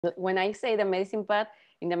when I say the medicine path,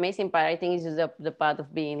 in the medicine path, I think it's just the path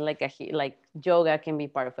of being like like yoga can be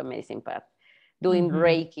part of a medicine path. Doing Mm-hmm.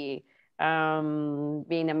 Reiki,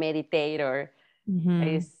 being a meditator, Mm-hmm.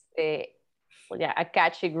 is yeah,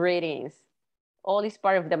 Akashic readings. All is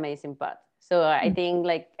part of the medicine path. So I think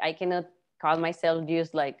like I cannot call myself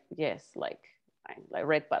just like yes, like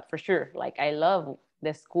red path for sure. Like I love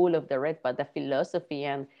the school of the red path, the philosophy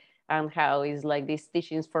and how it's like these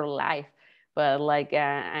teachings for life. But like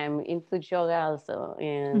I'm into yoga also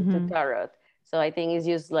and to Mm-hmm. tarot. So I think it's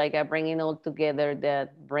just like bringing all together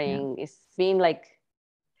that Yeah. bring it's being like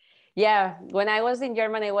yeah, when I was in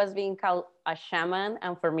Germany, I was being called a shaman,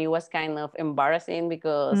 and for me, it was kind of embarrassing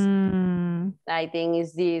because Mm, I think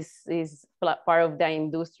this is part of the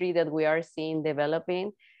industry that we are seeing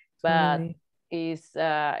developing, but totally. is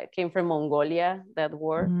came from Mongolia, that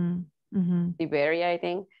word, Mm-hmm. Mm-hmm. Siberia, I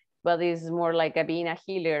think. But it's more like being a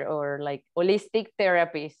healer or like holistic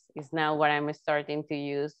therapist is now what I'm starting to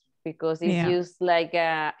use because it's Yeah. used like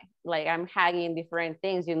I'm hanging different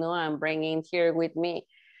things, you know, I'm bringing here with me.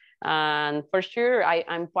 And for sure,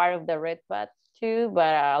 I'm part of the red path too,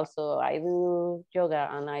 but also I do yoga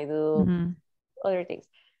and I do Mm-hmm. other things.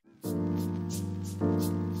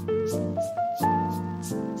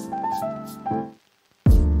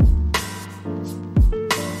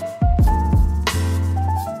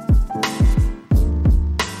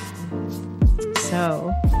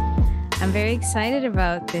 So I'm very excited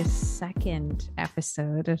about this second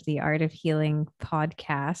episode of the Art of Healing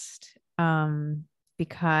podcast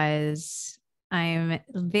because I'm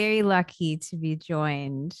very lucky to be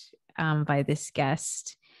joined by this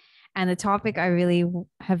guest. And the topic I really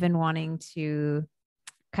have been wanting to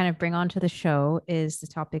kind of bring onto the show is the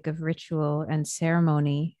topic of ritual and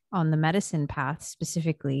ceremony on the medicine path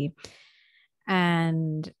specifically.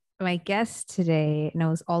 And my guest today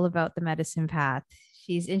knows all about the medicine path.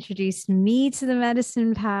 She's introduced me to the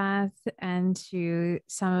medicine path and to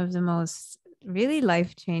some of the most really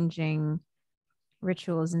life changing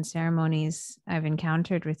rituals and ceremonies I've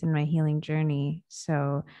encountered within my healing journey.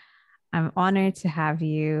 So I'm honored to have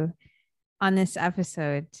you on this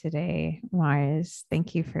episode today, Mars.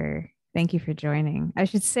 Thank you for joining. I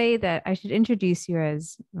should say that I should introduce you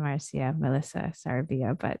as Marcia Melissa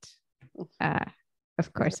Sarabia, but uh,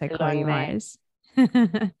 of course I Very call long you name.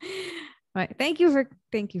 Mars. But thank you for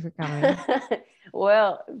coming.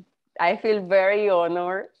 Well, I feel very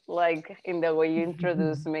honored, like in the way you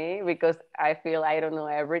introduce me, because I feel I don't know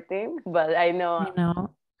everything, but I know.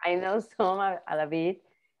 I know some a bit,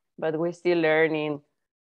 but we're still learning,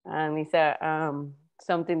 and it's a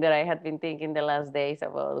something that I had been thinking the last days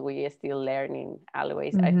about. We are still learning.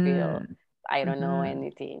 Always, I feel Mm-hmm. I don't know Mm-hmm.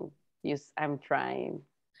 anything. Just I'm trying.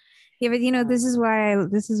 Yeah, but Um,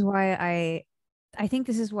 I think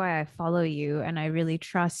this is why I follow you and I really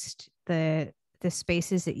trust the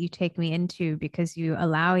spaces that you take me into because you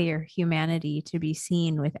allow your humanity to be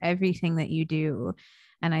seen with everything that you do.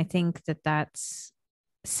 And I think that that's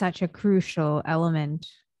such a crucial element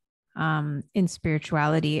in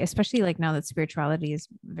spirituality, especially like now that spirituality is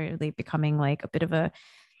really becoming like a bit of a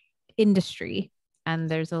industry and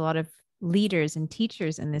there's a lot of leaders and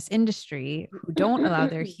teachers in this industry who don't allow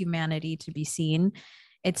their humanity to be seen.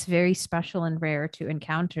 It's very special and rare to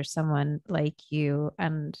encounter someone like you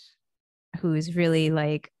and who is really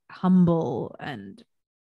like humble and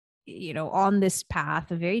on this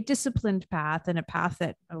path, a very disciplined path and a path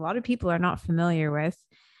that a lot of people are not familiar with.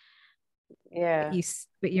 yeah.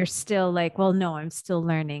 But you're still like, well, no, I'm still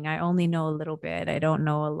learning. I only know a little bit. I don't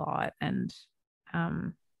know a lot. And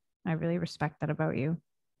um I really respect that about you.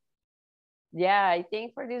 Yeah, I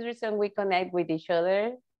think for this reason we connect with each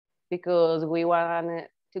other because we want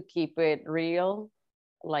to keep it real,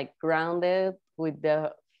 like grounded with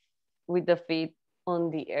the feet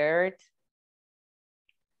on the earth,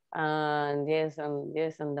 and yes,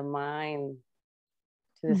 and the mind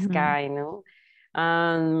to the Mm-hmm. sky, you know.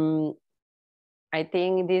 Um, I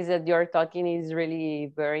think this that you're talking is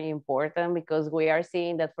really very important because we are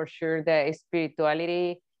seeing that for sure the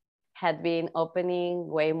spirituality had been opening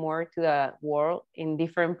way more to the world in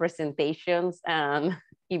different presentations and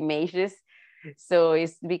images. So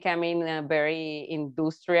it's becoming a very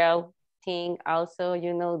industrial thing also,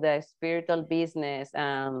 you know, the spiritual business.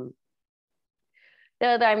 That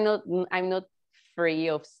I'm not free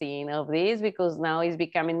of seeing of this because now it's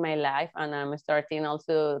becoming my life and I'm starting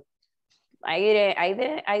also I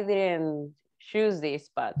didn't choose this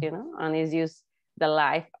path, you know, and it's just the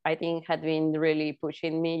life I think had been really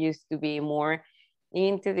pushing me used to be more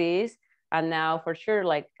into this, and now for sure,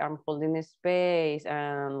 like I'm holding a space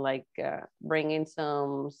and like bringing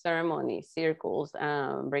some ceremony circles,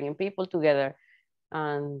 bringing people together.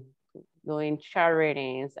 and doing chart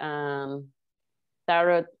readings and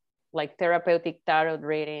tarot, like therapeutic tarot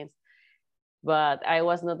readings. But I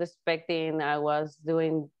was not expecting I was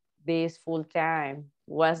doing this full time.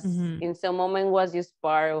 Was in some moment was just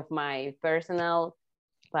part of my personal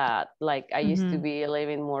path. Like I used to be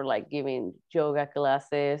living more like giving yoga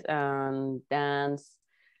classes and dance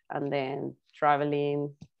and then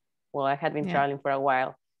traveling. Well, I had been traveling for a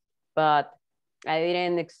while, but I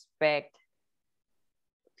didn't expect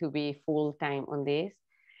to be full time on this.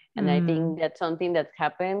 And I think that's something that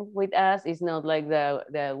happened with us. It's not like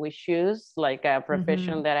the we choose like a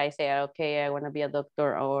profession that I say, okay, I want to be a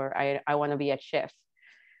doctor or I want to be a chef.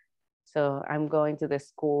 So I'm going to the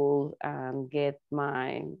school and get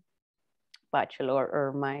my bachelor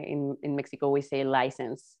or my in Mexico we say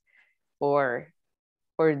license for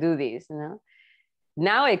do this, you know.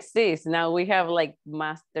 Now exists. Now we have like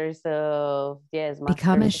masters of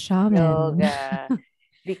Become a masters of shaman. yoga.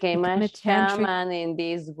 Became Become a a tantric. shaman in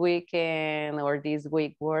this weekend or this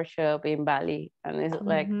week workshop in Bali, and it's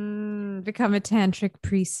like Become a tantric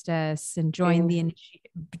priestess and join in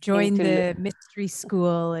join into the mystery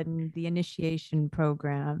school and the initiation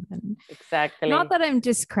program. And not exactly. that I'm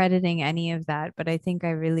discrediting any of that, but I think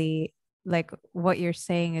I really like what you're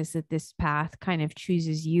saying is that this path kind of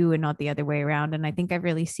chooses you and not the other way around. And I think I've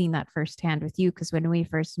really seen that firsthand with you because when we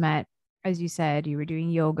first met, as you said, you were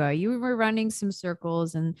doing yoga, you were running some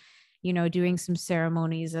circles and doing some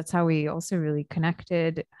ceremonies. That's how we also really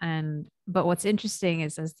connected. And but what's interesting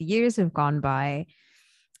is as the years have gone by,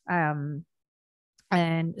 um,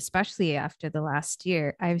 and especially after the last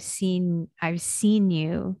year, I've seen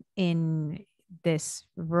you in this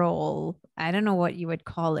role. I don't know what you would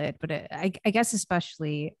call it, but I guess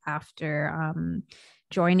especially after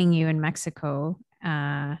joining you in Mexico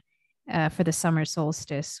for the summer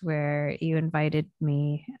solstice, where you invited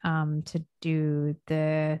me to do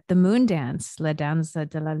the moon dance, La Danza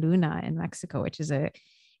de la Luna in Mexico, which is a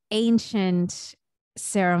ancient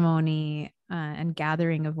ceremony and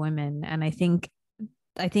gathering of women. And I think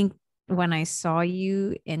when I saw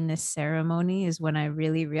you in this ceremony is when I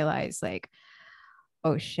really realized like,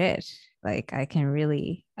 oh shit, like I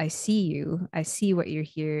see you. I see what you're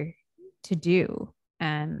here to do.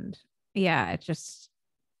 And yeah,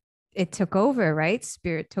 it took over, right?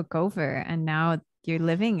 Spirit took over and now you're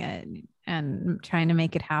living it and trying to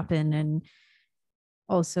make it happen and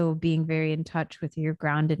also being very in touch with your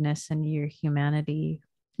groundedness and your humanity.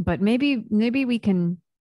 But maybe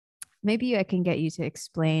I can get you to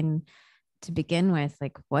explain to begin with,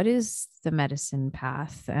 like, what is the medicine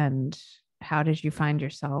path and how did you find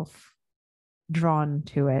yourself drawn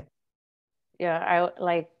to it? Yeah,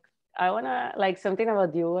 I wanna like something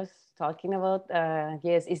about you was talking about.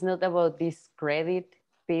 Yes, it's not about discredit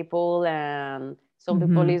people, and some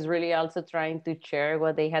people Mm-hmm. is really also trying to share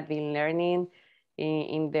what they had been learning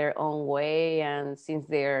in their own way and since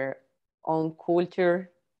their own culture,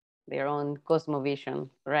 their own cosmovision,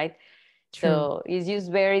 right? True. So it's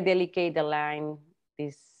just very delicate the line.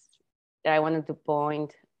 This I wanted to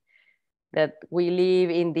point that we live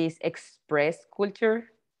in this express culture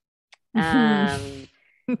and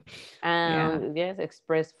Yeah. yes,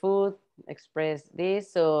 express food, express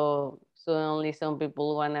this. So only some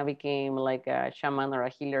people wanna become like a shaman or a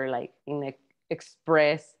healer, like in an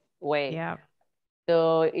express way. Yeah.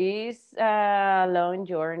 So it's a long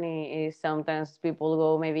journey. Is sometimes people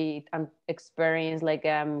go maybe and experience like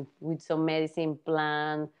with some medicine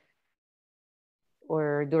plant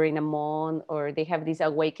or during a month, or they have this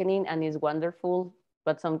awakening and it's wonderful.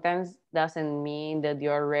 But sometimes doesn't mean that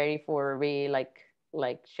you're ready for be like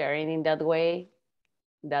sharing in that way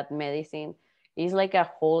that medicine is like a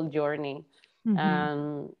whole journey. Mm-hmm.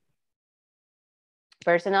 um,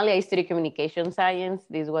 Personally I studied communication science.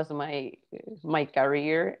 This was my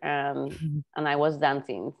career, and I was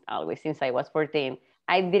dancing always since I was 14.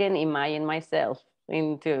 I didn't imagine myself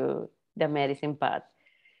into the medicine path.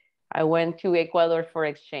 I went to Ecuador for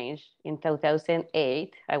exchange in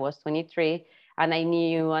 2008. I was 23, and I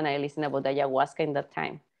knew and I listened about ayahuasca in that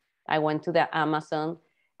time. I went to the Amazon,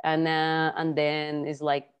 and then it's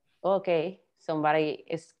like, okay, somebody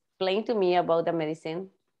explained to me about the medicine,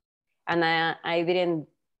 and I didn't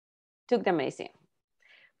took the medicine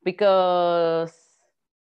because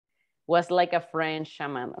was like a French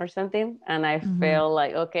shaman or something. And I Mm-hmm. felt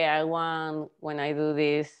like, okay, I want when I do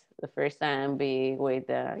this the first time be with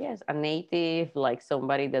yes, a native, like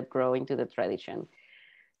somebody that grow into the tradition.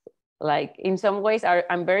 Like in some ways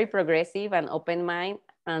I'm very progressive and open mind.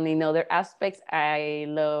 And in other aspects, I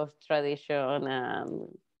love tradition and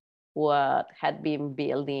what had been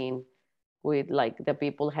building with like the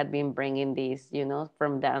people had been bringing this,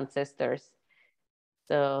 from the ancestors.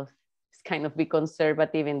 So it's kind of be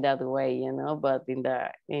conservative in that way, you know, but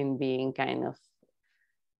in being kind of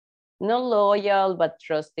not loyal, but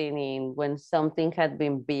trusting in when something had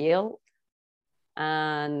been built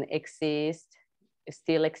and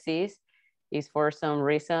still exists, is for some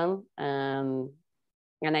reason. And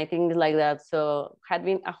I think it's like that. So had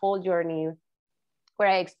been a whole journey where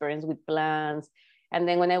I experienced with plants. And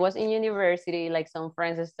then when I was in university, like some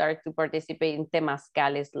friends started to participate in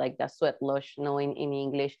temazcales, like the sweat lodge, you know, in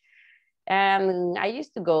English. And I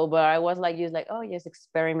used to go, but I was like, just like, oh, just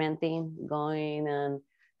experimenting, going. And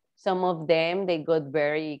some of them, they got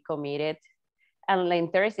very committed. And the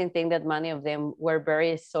interesting thing that many of them were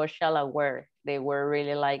very social aware. They were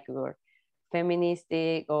really like were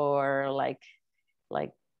feministic or like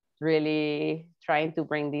really trying to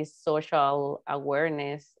bring this social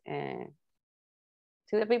awareness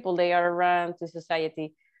to the people they are around, to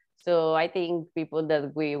society. So I think people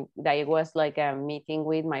that it was like a meeting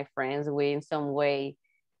with my friends, we in some way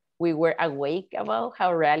we were awake about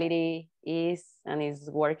how reality is and is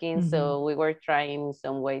working. So we were trying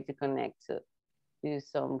some way to connect to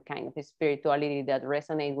some kind of spirituality that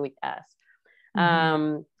resonate with us.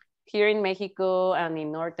 Here in Mexico and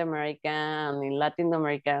in North America and in Latin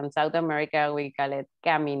America and South America, we call it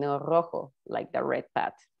Camino Rojo, like the red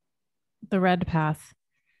path. The red path.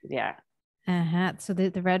 Yeah. So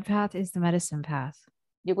the red path is the medicine path.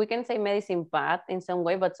 We can say medicine path in some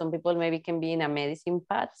way, but some people maybe can be in a medicine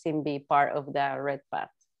path and be part of the red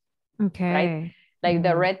path. Okay. Right? Like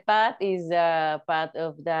the red path is a path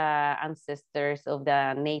of the ancestors of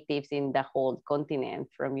the natives in the whole continent,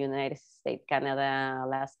 from United States, Canada,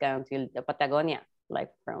 Alaska, until the Patagonia,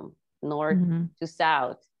 like from north to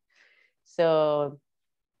south. So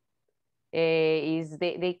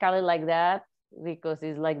they call it like that because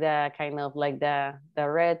it's like the kind of like the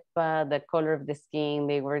red path, the color of the skin,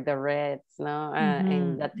 they were the reds, no?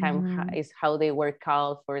 And that time is how they were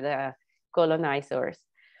called for the colonizers.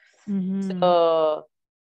 So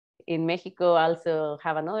in Mexico also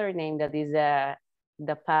have another name that is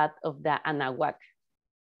the path of the Anahuac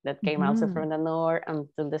that came also from the north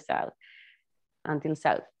until the south, until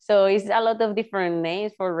south. So it's a lot of different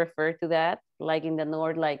names for refer to that. Like in the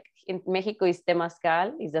north, like in Mexico is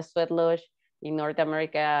Temazcal, is the sweat lodge. In North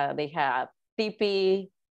America, they have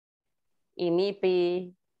Tipi,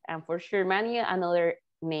 Inipi, and for sure many another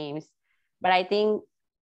names. But I think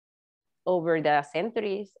over the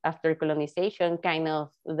centuries after colonization, kind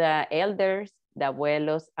of the elders, the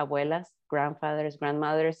abuelos, abuelas, grandfathers,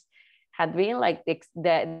 grandmothers, had been like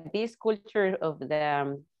this culture of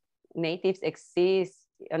the natives exists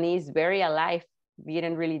and is very alive,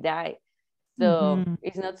 didn't really die. So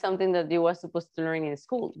it's not something that you were supposed to learn in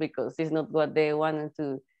school because it's not what they wanted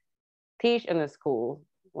to teach in the school.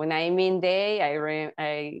 When I mean they,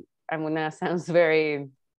 I'm gonna sound very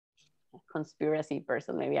conspiracy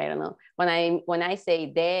person, maybe, I don't know. When I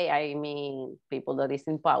say they, I mean people that is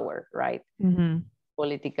in power, right?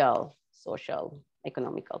 Political, social,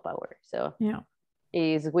 economical power. So yeah,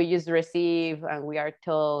 is we just receive and we are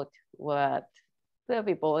taught what the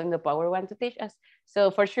people in the power want to teach us.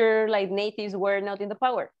 So for sure, like natives were not in the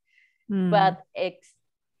power, but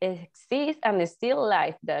exists and is still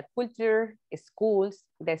alive. The culture, schools,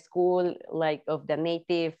 the school like of the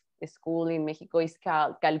native school in Mexico is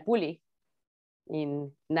called Calpuli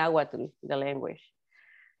in Nahuatl, the language.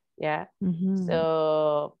 Yeah.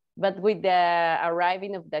 So, but with the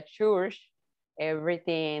arriving of the church,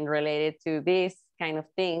 everything related to these kind of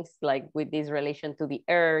things, like with this relation to the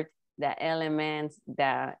earth, the elements,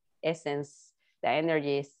 the essence, the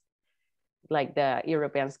energies, like the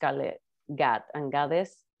Europeans call it God and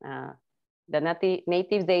Goddess. The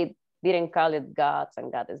natives, they didn't call it gods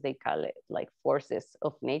and goddess, they call it like forces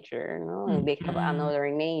of nature, you know, and they have another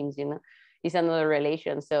names, you know, it's another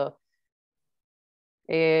relation. So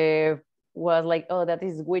it was like, oh, that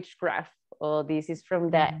is witchcraft, oh, this is from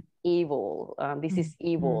the evil, this is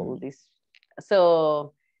evil, this.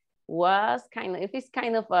 So was kind of, if it's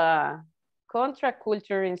kind of a contra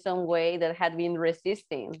culture in some way that had been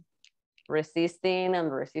resisting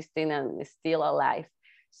and still alive.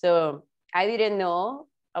 So I didn't know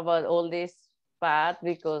about all this path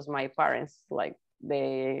because my parents, like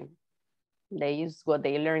they use what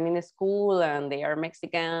they learn in school and they are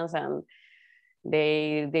Mexicans and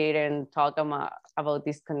they didn't talk about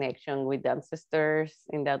this connection with the ancestors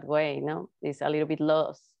in that way. You know, it's a little bit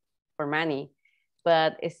lost for many,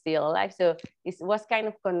 but it's still alive. So it was kind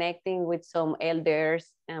of connecting with some elders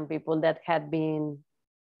and people that had been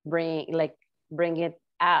bringing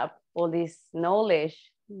up all this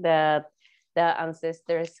knowledge that the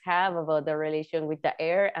ancestors have about the relation with the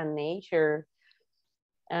air and nature.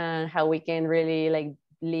 and how we can really like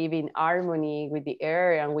live in harmony with the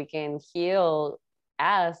air, and we can heal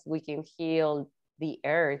us, we can heal the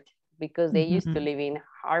earth, because they used to live in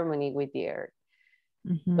harmony with the earth.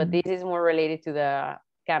 But this is more related to the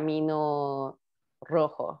Camino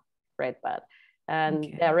Rojo red path. And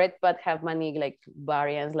the red path have many like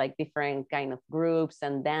variants, like different kind of groups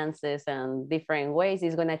and dances and different ways.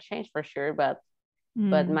 It's gonna change for sure, but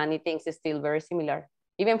many things is still very similar.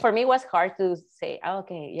 Even for me, it was hard to say, oh,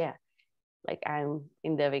 okay, yeah, like I'm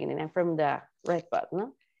in the beginning, I'm from the red path,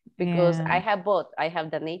 no? Because I have both. I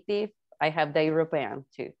have the native, I have the European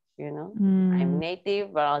too, you know? I'm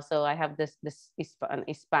native, but also I have this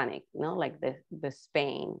Hispanic, you know, like the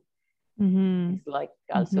Spain. It's like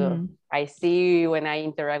also, I see when I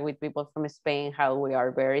interact with people from Spain, how we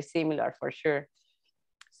are very similar for sure.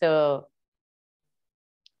 So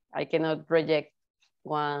I cannot reject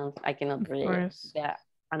one, I cannot reject the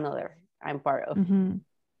another. I'm part of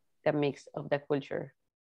the mix of the culture.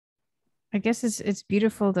 I guess it's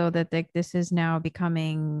beautiful though that like this is now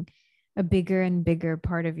becoming a bigger and bigger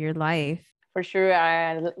part of your life. For sure,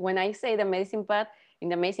 when I say the medicine path, in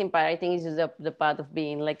the medicine path, I think it's just the path of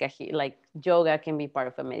being like like yoga can be part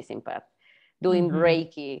of a medicine path. Doing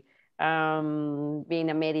Reiki, being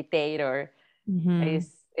a meditator,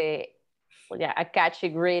 is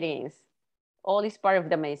Akashic readings, all is part of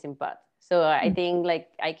the medicine path. So I think like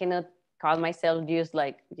I cannot call myself just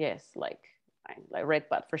like, yes, like red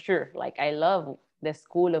path for sure. Like I love the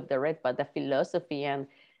school of the red path, the philosophy, and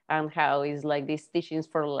how it's like these teachings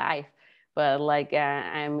for life. But like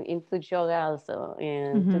I'm into yoga also,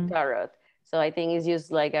 and to tarot. So I think it's just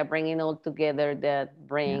like bringing all together that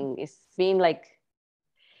bring. It's been like,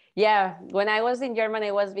 yeah, when I was in Germany,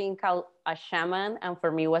 I was being called a shaman, and for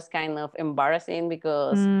me it was kind of embarrassing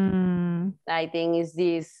because I think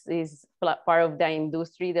this is part of the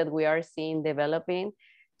industry that we are seeing developing,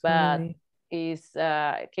 but is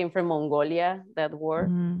came from Mongolia, that word,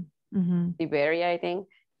 Siberia, I think.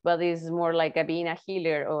 But it's more like being a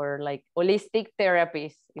healer, or like holistic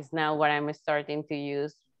therapist is now what I'm starting to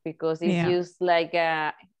use, because it's just like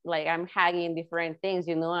I'm hanging different things,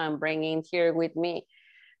 you know, I'm bringing here with me.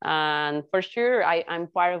 And for sure, I'm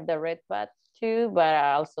part of the red path too, but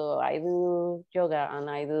also I do yoga and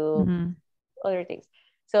I do other things.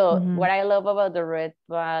 So what I love about the red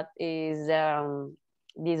path is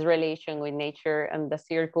this relation with nature and the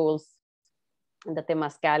circles and the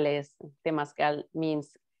temazcales. Temazcal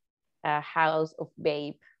means house of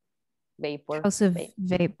vapor. House of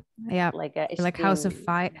vape. Yeah. Like like house of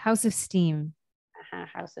fire, house of steam.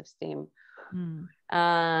 House of steam.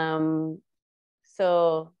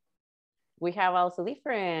 So we have also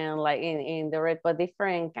different, like in the red, but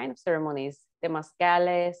different kind of ceremonies.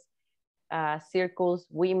 Temazcales, circles,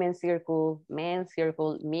 women's circle, men's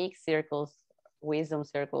circle, mixed circles, wisdom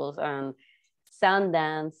circles, and sun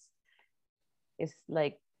dance is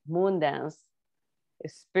like moon dance,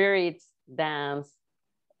 spirits dance,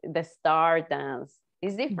 the star dance.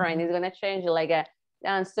 It's different. It's gonna change like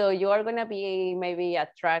and so you are gonna be maybe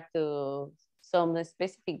attracted to some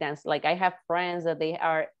specific dance. Like I have friends that they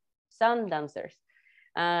are sun dancers,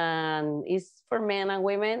 and it's for men and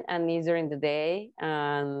women, and it's during the day,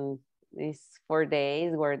 and it's 4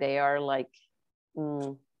 days where they are like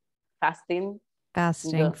fasting,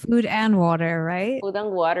 food and water, right? Food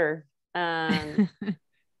and water, and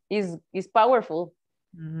is powerful.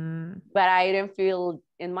 But I don't feel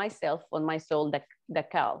in myself, on my soul, the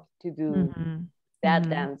call to do that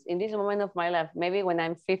dance in this moment of my life. Maybe when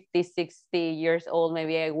I'm 50, 60 years old,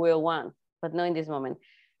 maybe I will want, but not in this moment.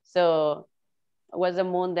 So it was a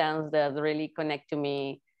moon dance that really connect to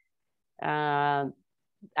me. I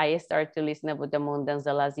started to listen about the moon dance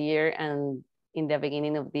the last year, and in the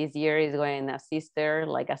beginning of this year is when a sister,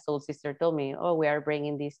 like a soul sister, told me, oh, we are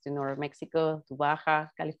bringing this to North Mexico, to Baja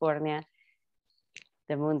California,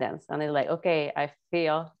 the moon dance. And it's like, okay, I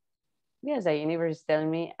feel, yes, the universe is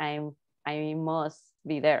telling me I must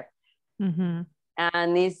be there.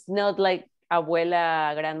 And it's not like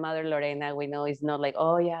abuela, grandmother Lorena, we know it's not like,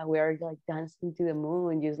 oh yeah, we are like dancing to the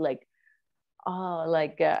moon, just like, oh,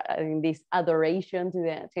 like in this adoration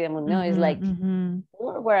to the moon. No, it's like,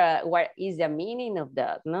 what is the meaning of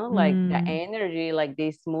that? No, like the energy, like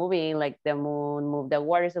this moving, like the moon move the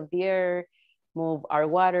waters of the earth, move our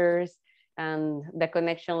waters, and the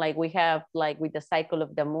connection like we have like with the cycle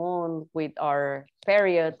of the moon, with our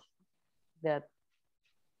period, that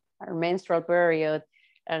our menstrual period,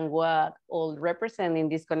 and what all represent in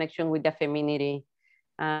this connection with the femininity.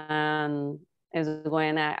 And is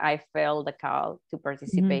when I felt the call to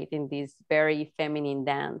participate in this very feminine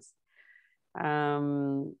dance.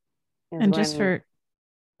 And just for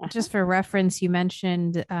just for reference, you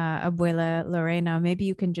mentioned Abuela Lorena. Maybe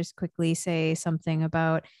you can just quickly say something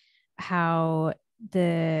about how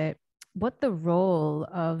what the role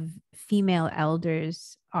of female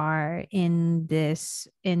elders are in this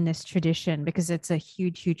tradition, because it's a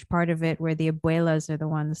huge part of it where the abuelas are the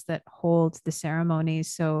ones that hold the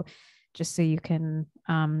ceremonies. So just so you can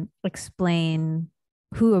explain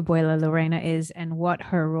who Abuela Lorena is and what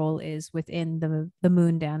her role is within the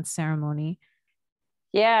moon dance ceremony.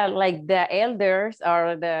 Yeah, like the elders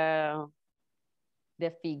are the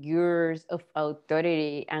figures of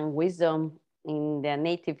authority and wisdom in the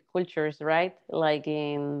native cultures, right? Like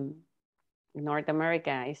in North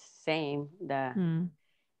America, it's same.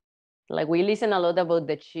 Like we listen a lot about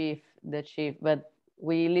the chief, but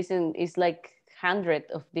we listen. It's like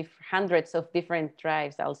hundreds of different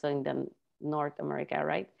tribes also in the North America,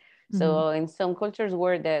 right? So in some cultures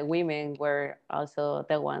where the women were also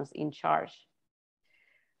the ones in charge,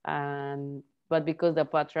 and but because the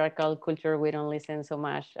patriarchal culture, we don't listen so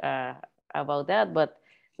much about that. But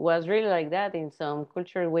was really like that in some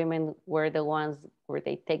culture. Women were the ones where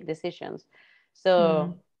they take decisions.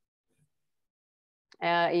 So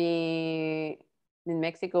in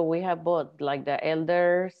Mexico, we have both, like the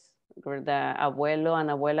elders, or the abuelo and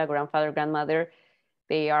abuela, grandfather, grandmother.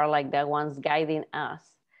 They are like the ones guiding us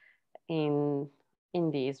in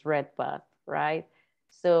this red path, right?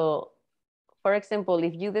 So, for example,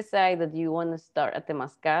 if you decide that you want to start at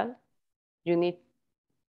Temazcal, you need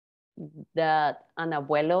that an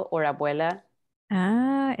abuelo or abuela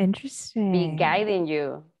be Interesting. guiding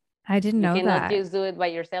you. I didn't You know cannot that. just do it by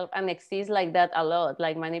yourself, and exists like that a lot.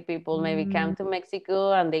 Like many people maybe come to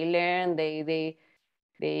Mexico and they learn, they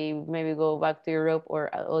maybe go back to Europe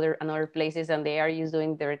or other places, and they are just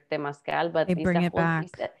doing their temazcal. But They it's a bring it whole back.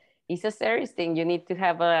 it's a serious thing. You need to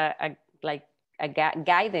have a like a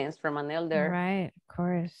guidance from an elder, Right. Of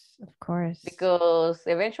course. Of course. because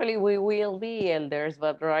eventually we will be elders.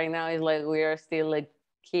 But right now it's like we are still like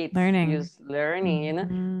kids, Learning. just learning, you know.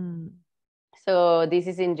 Mm-hmm. So this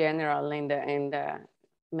is in general in the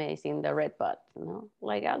maze in the red pot, you know.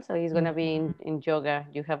 Like also he's gonna be Mm-hmm. in yoga.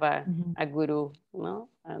 You have Mm-hmm. a guru, you know.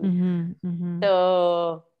 And Mm-hmm. Mm-hmm.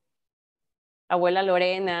 so Abuela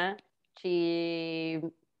Lorena, she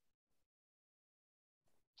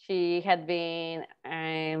she had been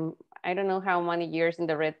I don't know how many years in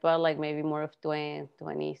the red pot, like maybe more of 20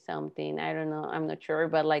 something. I don't know. I'm not sure,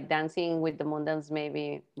 but like dancing with the Mundans,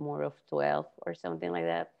 maybe more of 12 or something like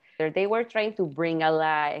that. They were trying to bring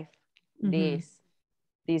alive Mm-hmm.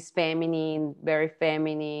 this very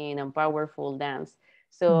feminine and powerful dance.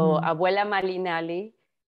 So Mm-hmm. Abuela Malinali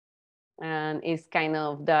and is kind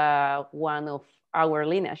of the one of our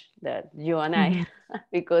lineage, that you and I, Mm-hmm.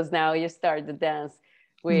 because now you start the dance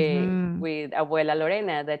Mm-hmm. with Abuela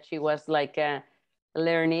Lorena, that she was like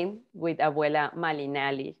learning with Abuela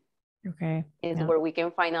Malinali. Okay. Is Yeah. where we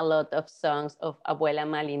can find a lot of songs of Abuela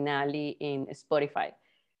Malinali in Spotify.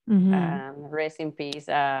 Mm-hmm. Rest in peace,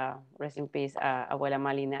 Abuela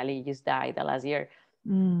Malinali just died the last year.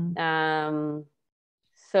 Mm. Um,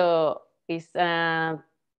 so it's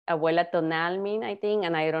Abuela Tonalmin, I think,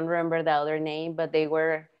 and I don't remember the other name, but they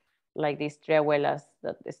were like these three abuelas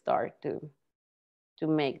that start to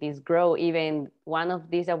make this grow. Even one of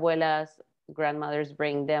these abuelas, grandmothers,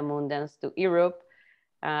 bring the moon dance to Europe,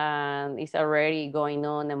 and it's already going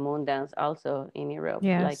on the moon dance also in Europe,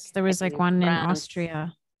 like Yes. There I was think like in one in France,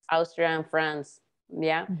 Austria. Austria and France.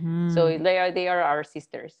 Yeah. So Mm-hmm. they are our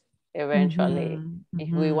sisters eventually. Mm-hmm. If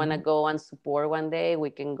we want to Mm-hmm. go and support one day, we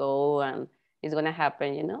can go, and it's going to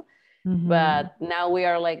happen, you know. Mm-hmm. But now we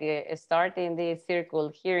are like starting this circle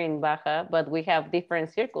here in Baja, but we have different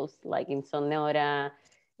circles, like in Sonora,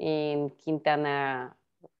 in Quintana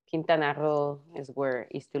Roo is where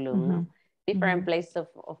is Tulum, Mm-hmm. no? Different Mm-hmm. places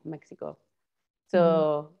of Mexico. Mm-hmm.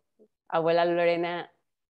 So Abuela Lorena,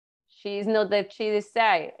 she's not that she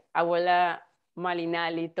decided. Abuela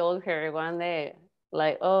Malinali told her one day,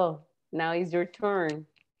 like, oh, now it's your turn,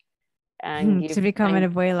 and To become an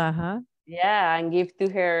abuela, huh? and give to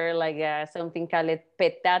her like something called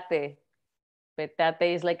petate.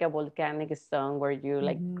 Petate is like a volcanic stone where you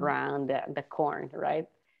like Mm-hmm. ground the corn, right?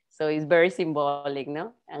 So it's very symbolic,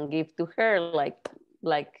 no? And give to her like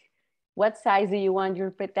what size do you want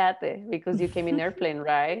your petate? Because you came in airplane,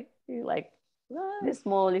 right? You're like, well, it's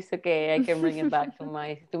small, it's okay. I can bring it back to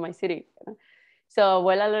my city. So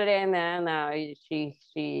Abuela Lorena now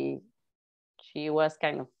she was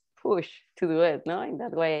kind of pushed to do it, no? In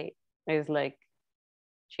that way, it's like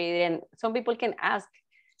she didn't. Some people can ask,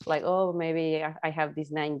 like, oh, maybe I have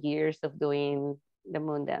these 9 years of doing the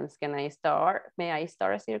moon dance. May I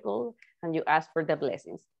start a circle? And you ask for the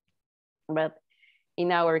blessings. But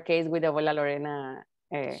in our case with Abuela Lorena,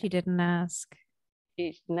 She didn't ask.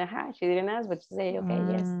 she didn't ask, but she said, okay,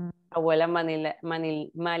 yes. Mm, Abuela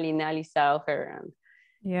Malinali saw her. And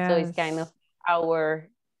so it's kind of yes. our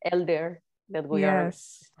elder that we are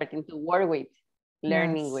Yes. starting to work with,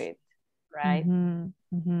 learning Yes. with, right? Mm-hmm.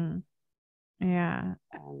 Mm-hmm. Yeah.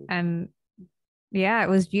 Um, And yeah, it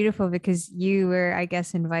was beautiful because you were, I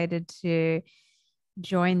guess, invited to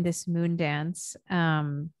join this moon dance.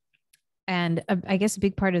 And I guess a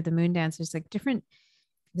big part of the moon dance is like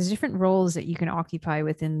there's different roles that you can occupy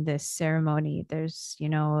within this ceremony. There's,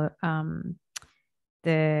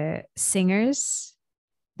 the singers,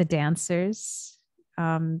 the dancers.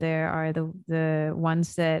 There are the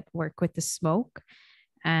ones that work with the smoke,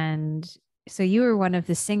 and so you were one of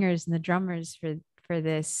the singers and the drummers for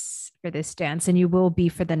this dance, and you will be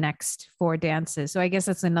for the next four dances. So I guess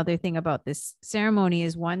that's another thing about this ceremony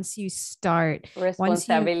is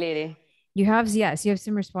responsibility. you have, yes, you have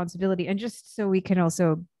some responsibility. And just so we can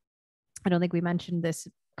also, I don't think we mentioned this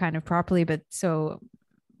kind of properly, but so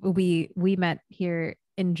we met here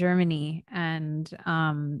in Germany, and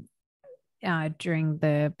during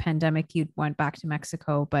the pandemic, you went back to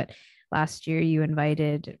Mexico, but last year you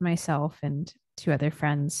invited myself and two other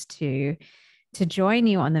friends to join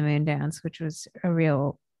you on the moon dance, which was a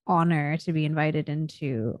real honor to be invited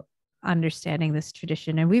into understanding this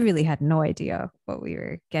tradition. And we really had no idea what we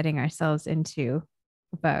were getting ourselves into.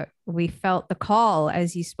 But we felt the call,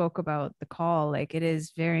 as you spoke about the call, like it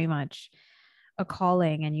is very much a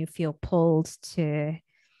calling, and you feel pulled to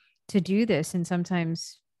do this. And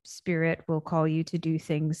sometimes spirit will call you to do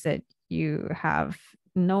things that you have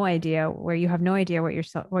no idea, where you have no idea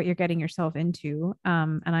what you're getting yourself into.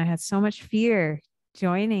 And I had so much fear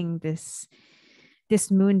joining this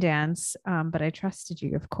moon dance, but I trusted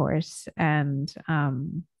you, of course. And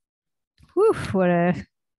whew, what a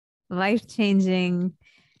life-changing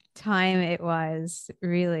time it was,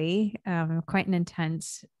 really. Quite an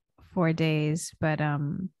intense 4 days, but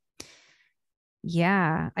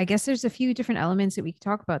yeah, I guess there's a few different elements that we could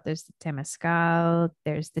talk about. There's the temazcal,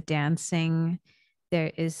 there's the dancing,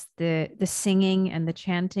 there is the singing and the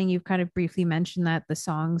chanting. You've kind of briefly mentioned that the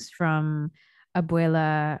songs from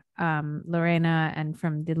Abuela Lorena and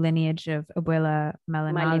from the lineage of Abuela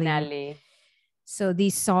Malinali. Malinali. So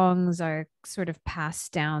these songs are sort of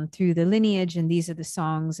passed down through the lineage, and these are the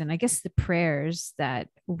songs and I guess the prayers that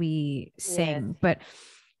we Yes. sing. But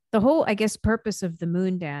the whole, I guess, purpose of the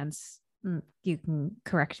moon dance, you can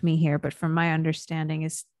correct me here, but from my understanding,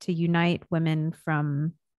 is to unite women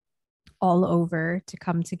from all over to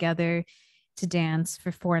come together to dance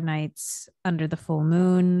for 4 nights under the full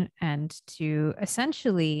moon, and to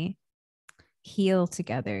essentially heal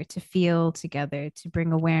together, to feel together, to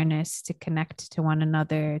bring awareness, to connect to one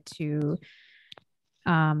another, to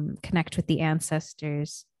connect with the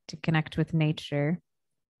ancestors, to connect with nature.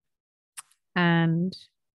 And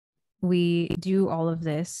we do all of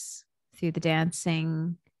this through the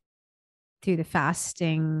dancing, through the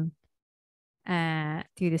fasting,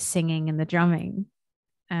 through the singing and the drumming,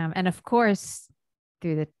 and of course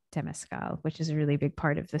through the temazcal, which is a really big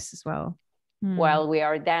part of this as well. While we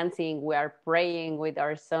are dancing, we are praying with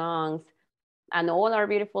our songs, and all our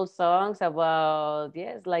beautiful songs about,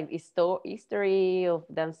 yes, like history of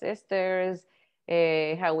the ancestors,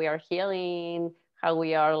 how we are healing, how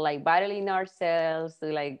we are like battling ourselves,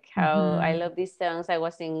 like how I love these songs I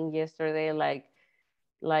was singing yesterday, like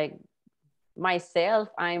myself,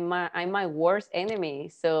 I'm my worst enemy,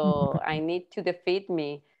 so I need to defeat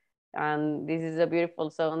me. And this is a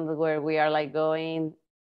beautiful song where we are like going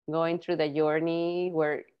through the journey,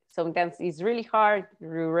 where sometimes it's really hard to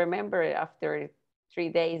remember after 3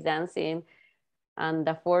 days dancing, and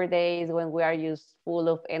the 4 days when we are just full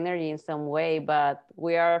of energy in some way, but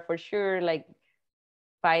we are for sure like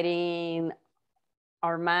fighting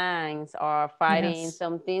our minds, or fighting Yes.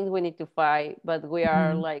 some things we need to fight, but we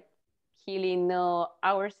are like healing not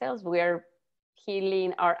ourselves, we are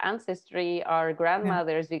healing our ancestry, our Yeah.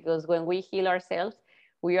 grandmothers, because when we heal ourselves,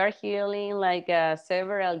 we are healing like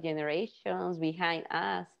several generations behind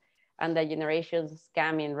us, and the generations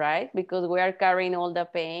coming, right? Because we are carrying all the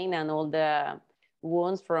pain and all the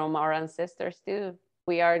wounds from our ancestors too.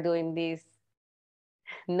 We are doing this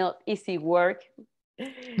not easy work,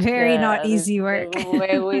 Very not easy the work.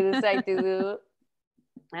 way we decide to do,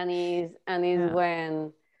 and is Yeah.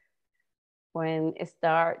 when it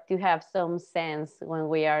start to have some sense when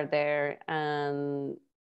we are there. And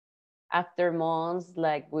after months,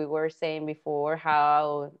 like we were saying before,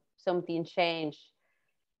 how something changed,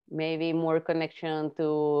 maybe more connection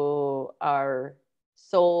to our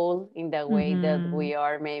soul, in the way that Mm-hmm. we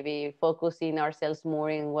are maybe focusing ourselves more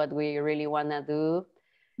in what we really want to do,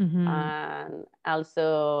 Mm-hmm. And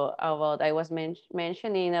also about, I was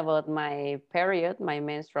mentioning about my period, my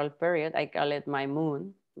menstrual period. I call it my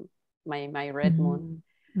moon, my red moon.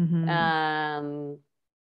 Mm-hmm. Mm-hmm.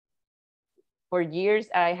 For years,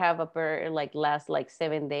 I have a period like last like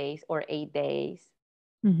 7 days or 8 days.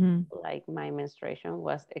 Mm-hmm. Like my menstruation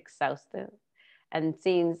was exhausted. And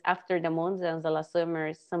since after the monsoons, the last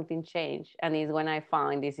summer, something changed. And it's when I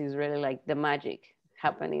found this is really like the magic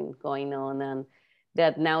happening, going on. And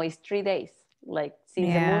that now is 3 days. Like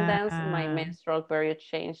since the moon dance, my Yeah. menstrual period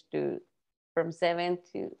changed to from 7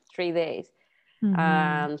 to 3 days, Mm-hmm.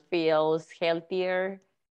 and feels healthier,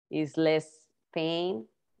 is less pain.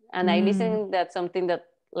 And I Mm. listen that something that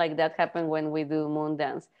like that happened when we do moon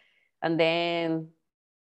dance. And then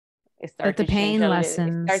That the pain start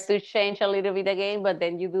lessens. to change a little bit again, but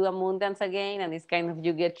then you do a moon dance again, and it's kind of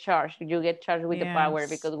you get charged with the power, Yes.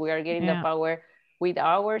 because we are getting the Yeah. power with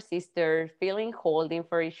our sisters, feeling holding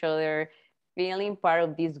for each other, feeling part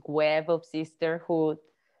of this web of sisterhood.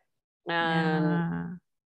 and Yeah.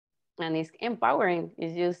 and it's empowering.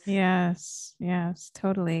 It's just Yes. Yes.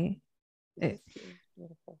 Totally. it's, It, it's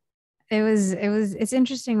beautiful. it's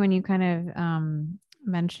interesting when you kind of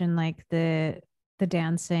mention like the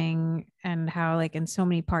dancing and how like in so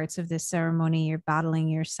many parts of this ceremony you're battling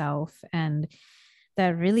yourself, and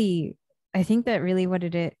that really, I think that really what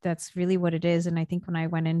it is, that's really what it is. And I think when I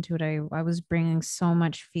went into it, I was bringing so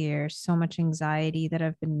much fear, so much anxiety that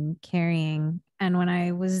I've been carrying. And when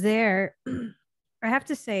I was there, I have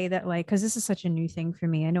to say that, like, because this is such a new thing for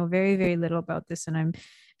me, I know very, very little about this. And I'm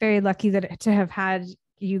very lucky that to have had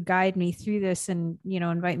you guide me through this and, you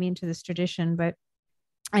know, invite me into this tradition. But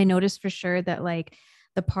I noticed for sure that like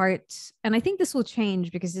the part, and I think this will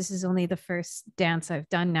change because this is only the first dance I've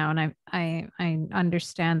done now, and I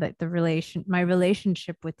understand that my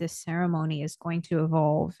relationship with this ceremony is going to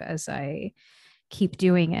evolve as I keep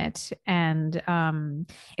doing it. And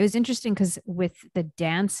it was interesting because with the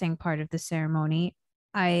dancing part of the ceremony,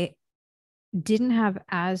 I didn't have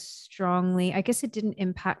as strongly, I guess it didn't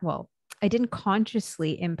impact, well, I didn't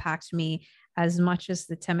consciously impact me as much as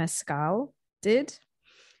the temescal did.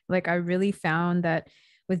 Like I really found that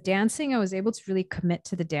with dancing, I was able to really commit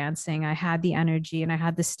to the dancing. I had the energy and I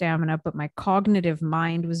had the stamina, but my cognitive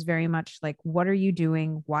mind was very much like, what are you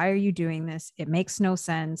doing? Why are you doing this? It makes no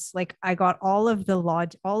sense. Like I got all of the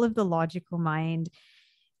logical mind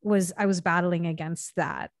was, I was battling against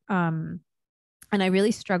that. And I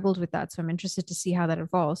really struggled with that. So I'm interested to see how that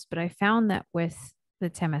evolves. But I found that with the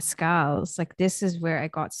temescals, like this is where I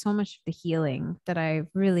got so much of the healing that I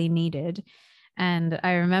really needed. And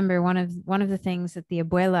I remember one of the things that the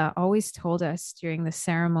abuela always told us during the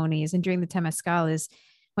ceremonies and during the temescal is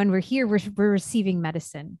when we're here, we're receiving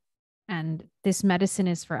medicine. And this medicine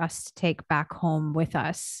is for us to take back home with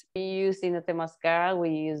us. We use in the Temascal, we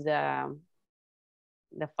use the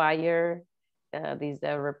fire. This is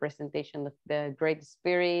the representation of the great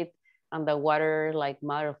spirit, and the water like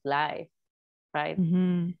mother of life, right?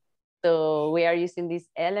 Mm-hmm. So we are using these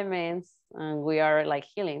elements, and we are like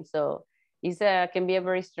healing. So it's a can be a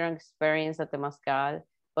very strong experience at the Temascal,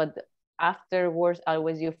 but afterwards,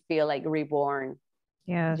 always you feel like reborn.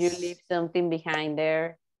 You leave Yes. something behind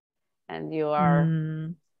there, and you are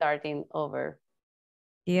Mm. starting over.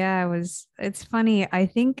 Yeah, it's funny. I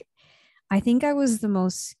think I was the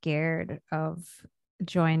most scared of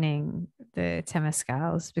joining the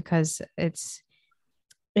Temescals because it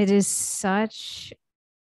is such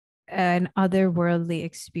an otherworldly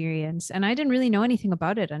experience. And I didn't really know anything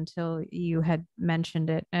about it until you had mentioned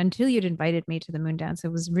it, until you'd invited me to the moon dance.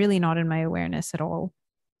 It was really not in my awareness at all.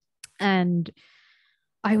 And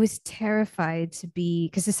I was terrified to be,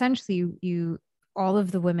 because essentially all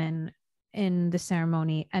of the women in the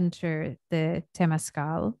ceremony enter the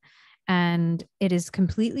Temescal, and it is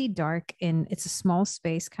completely dark. It's a small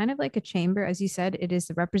space, kind of like a chamber. As you said, it is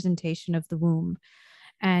the representation of the womb.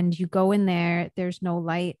 And you go in there, there's no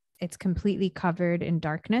light. It's completely covered in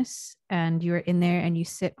darkness. And you're in there and you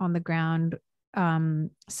sit on the ground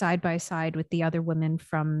side by side with the other women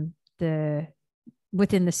from the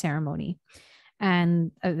within the ceremony.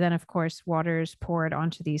 And then, of course, water is poured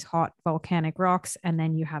onto these hot volcanic rocks, and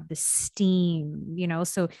then you have the steam, you know.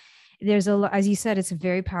 So there's as you said, it's a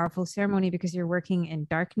very powerful ceremony because you're working in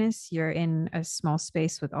darkness. You're in a small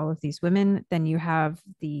space with all of these women. Then you have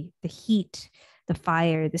the heat, the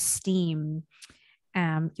fire, the steam,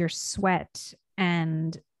 your sweat,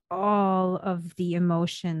 and all of the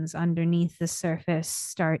emotions underneath the surface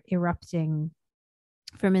start erupting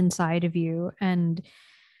from inside of you. And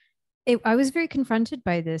I was very confronted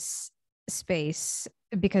by this space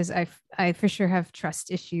because I for sure have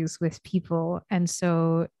trust issues with people. And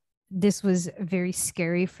so this was very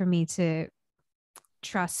scary for me to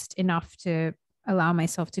trust enough to allow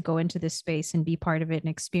myself to go into this space and be part of it and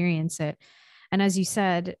experience it. And as you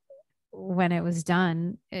said, when it was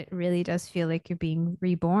done, it really does feel like you're being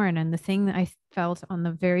reborn. And the thing that I felt on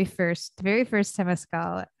the very first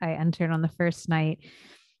temescal I entered on the first night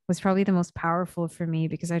was probably the most powerful for me,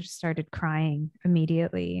 because I just started crying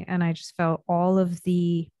immediately. And I just felt all of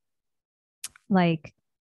the, like,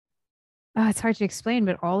 it's hard to explain,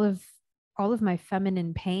 but all of my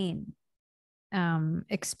feminine pain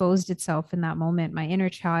exposed itself in that moment. My inner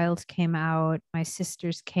child came out, my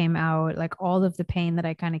sisters came out, like all of the pain that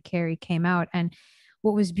I kind of carry came out. And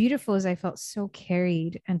what was beautiful is I felt so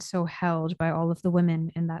carried and so held by all of the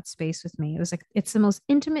women in that space with me. It was like, it's the most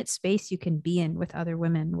intimate space you can be in with other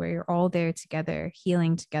women, where you're all there together,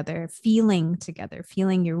 healing together, feeling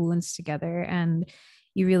your wounds together. And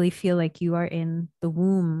you really feel like you are in the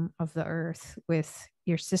womb of the earth with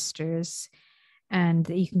your sisters, and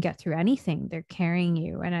you can get through anything. They're carrying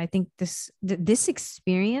you. And I think this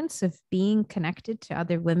experience of being connected to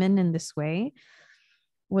other women in this way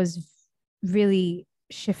was really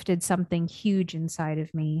shifted something huge inside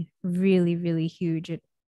of me, really, really huge. It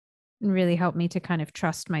really helped me to kind of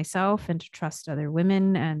trust myself and to trust other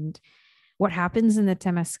women. And what happens in the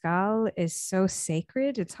temescal is so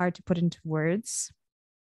sacred, it's hard to put into words.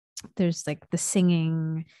 There's like the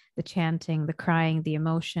singing, the chanting, the crying, the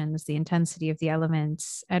emotions, the intensity of the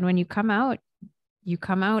elements. And when you come out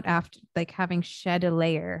after like having shed a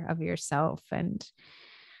layer of yourself. And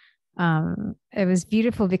it was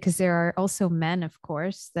beautiful because there are also men, of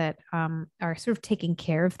course, that are sort of taking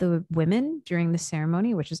care of the women during the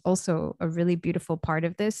ceremony, which is also a really beautiful part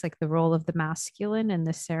of this, like the role of the masculine in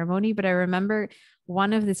the ceremony. But I remember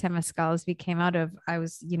one of the temescals we came out of, I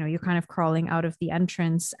was, you're kind of crawling out of the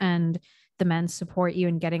entrance, and the men support you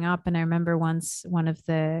in getting up. And I remember once one of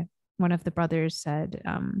the brothers said,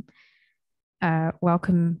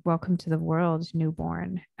 welcome to the world,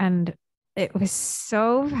 newborn. And it was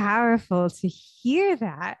so powerful to hear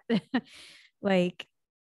that. Like,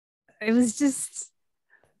 it was just,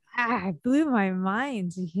 it blew my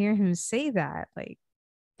mind to hear him say that. Like,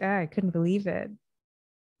 I couldn't believe it.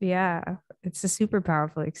 Yeah, it's a super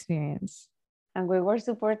powerful experience. And we were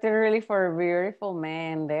supported really for beautiful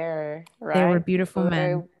men there, They were right? beautiful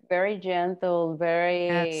men. Very gentle, very,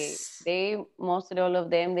 Yes. they, mostly all of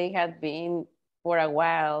them, they had been for a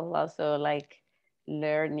while also like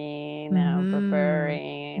learning and Mm-hmm.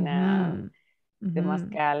 preparing and Mm-hmm. the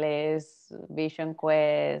Mm-hmm. mascales, vision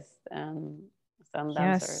quest, and some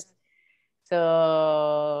dancers. Yes.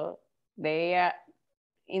 So they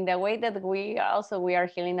in the way that we are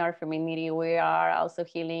healing our femininity, we are also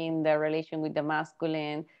healing the relation with the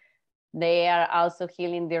masculine. They are also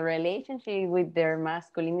healing the relationship with their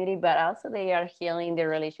masculinity, but also they are healing the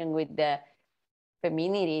relation with the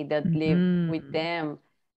femininity that live with Mm-hmm. them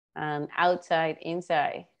and outside,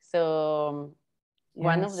 inside. So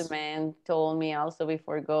one of the Yes. men told me also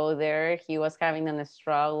before go there, he was having a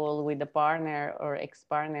struggle with the partner or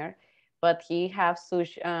ex-partner, but he have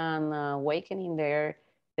such an awakening there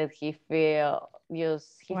that he felt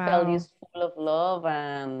Wow. just full of love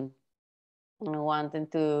and wanting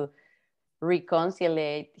to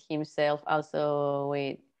reconcile himself also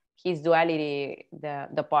with his duality,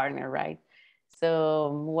 the partner, right?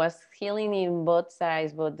 So was healing in both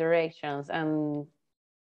sides, both directions, and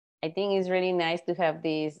I think it's really nice to have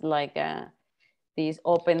these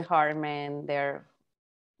open heart men there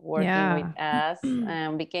working with Yeah. us,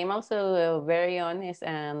 and became also very honest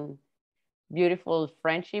and beautiful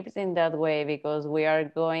friendships in that way, because we are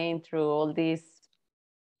going through all this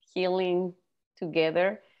healing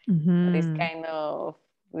together. This Mm-hmm. kind of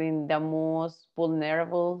in the most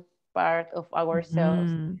vulnerable part of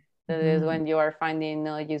ourselves. Mm-hmm. That is Mm-hmm. when you are finding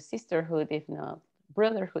not your sisterhood, if not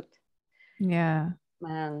brotherhood. Yeah.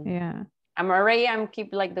 Man, Yeah. I'm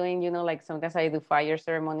keep like doing, like sometimes I do fire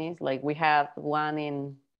ceremonies. Like we had one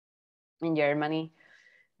in Germany,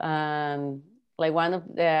 and like one of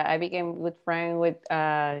the I became good friend with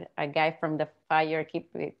a guy from the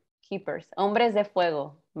keepers, hombres de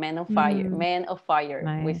fuego, Mm. men of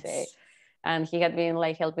fire, we say. Nice. And he had been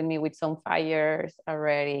like helping me with some fires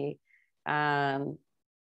already, and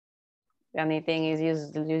anything is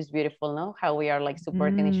just beautiful, no? How we are like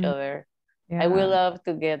supporting each Mm. other. I will Yeah. love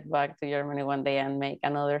to get back to Germany one day and make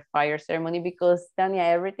another fire ceremony, because Tanya,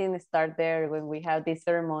 everything starts there when we have this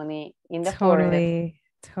ceremony in the forest. Totally.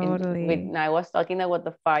 Totally. I was talking about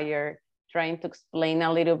the fire, trying to explain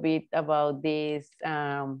a little bit about this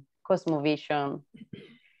cosmovision.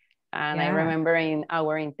 And I Yeah. remember in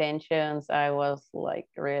our intentions, I was like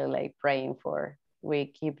really like praying for we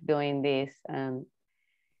keep doing this, and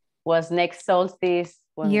was next solstice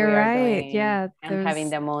when You're we are right. doing Yeah, and having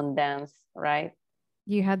the moon dance, right?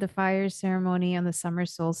 you had the fire ceremony on the summer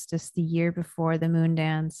solstice the year before the moon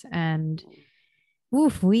dance, and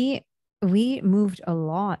oof, we moved a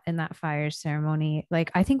lot in that fire ceremony.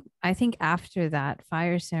 Like I think after that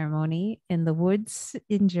fire ceremony in the woods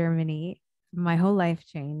in Germany, my whole life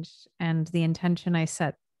changed, and the intention I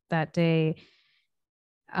set that day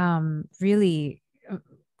really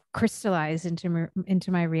crystallized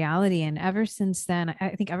into my reality. And ever since then, I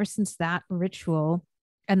think ever since that ritual,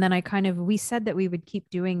 and then we said that we would keep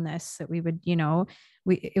doing this, that we would,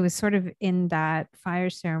 it was sort of in that fire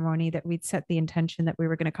ceremony that we'd set the intention that we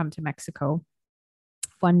were going to come to Mexico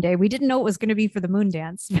one day. We didn't know it was going to be for the moon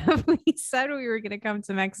dance, but we said we were going to come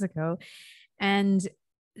to Mexico. And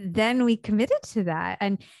then we committed to that.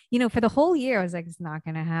 And, for the whole year, I was like, it's not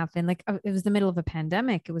going to happen. Like, it was the middle of a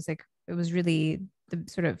pandemic. It was really the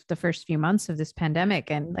sort of the first few months of this pandemic.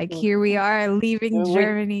 And like, here we are leaving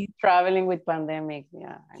Germany. Traveling with pandemic.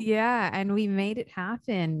 Yeah. Yeah. And we made it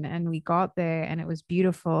happen, and we got there, and it was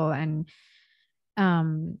beautiful. And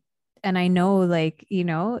I know, like,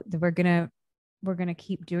 we're gonna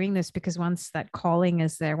keep doing this, because once that calling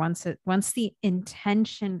is there, once the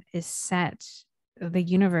intention is set, the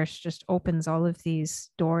universe just opens all of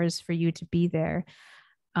these doors for you to be there.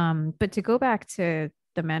 But to go back to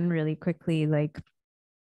the men really quickly, like,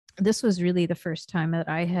 this was really the first time that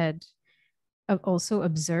I had also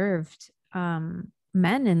observed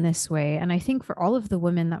men in this way. And I think for all of the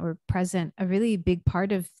women that were present, a really big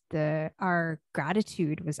part of our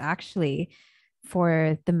gratitude was actually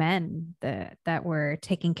for the men that were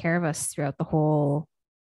taking care of us throughout the whole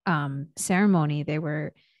ceremony. They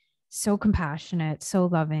were so compassionate, so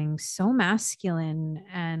loving, so masculine,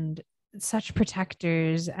 and such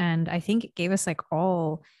protectors. And I think it gave us like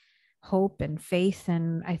all hope and faith.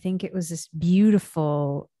 And I think it was this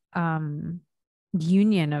beautiful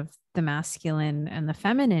union of the masculine and the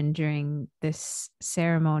feminine during this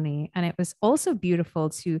ceremony. And it was also beautiful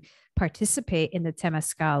to participate in the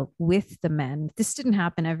temazcal with the men. This didn't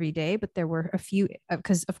happen every day, but there were a few,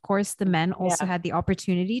 because of course the men also had the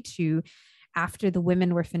opportunity to, after the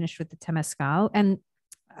women were finished with the temazcal. And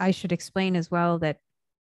I should explain as well that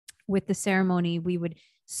with the ceremony, we would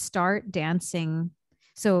start dancing.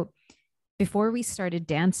 So before we started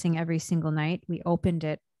dancing every single night, we opened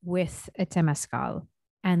it with a temazcal.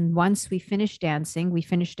 And once we finished dancing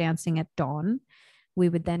at dawn. We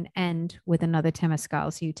would then end with another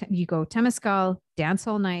temazcal. So you go temazcal, dance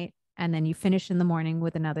all night, and then you finish in the morning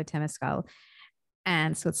with another temazcal.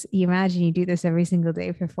 And so you imagine you do this every single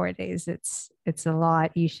day for 4 days. It's a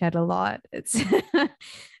lot. You shed a lot. It's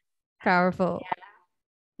powerful.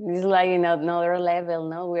 Yeah. It's like in another level,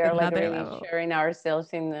 no? We are Another like really level. sharing ourselves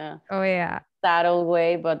in a yeah, subtle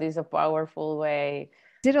way, but it's a powerful way.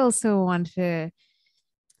 Did also want to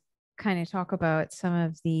kind of talk about some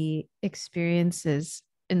of the experiences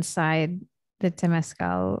inside the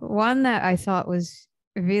temazcal. One that I thought was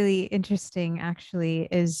really interesting actually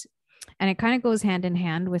is, and it kind of goes hand in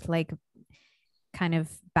hand with like kind of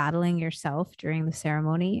battling yourself during the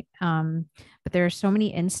ceremony. But there are so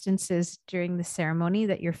many instances during the ceremony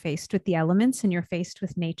that you're faced with the elements and you're faced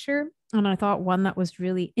with nature. And I thought one that was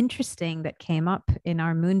really interesting that came up in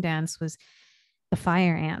our moon dance was the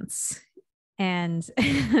fire ants. And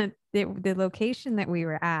the location that we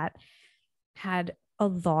were at had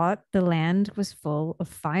the land was full of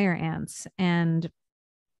fire ants. And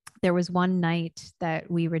there was one night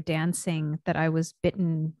that we were dancing that I was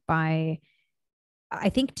bitten by, I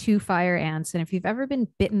think, 2 fire ants. And if you've ever been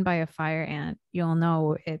bitten by a fire ant, you'll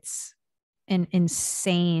know it's an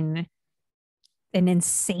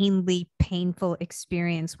insanely painful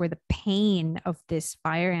experience where the pain of this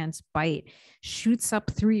fire ant's bite shoots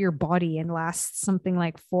up through your body and lasts something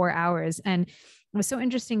like 4 hours. And it was so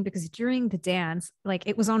interesting because during the dance, like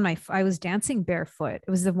it was I was dancing barefoot.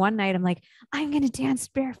 It was the one night I'm like, I'm going to dance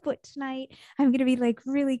barefoot tonight. I'm going to be like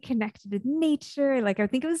really connected with nature. Like, I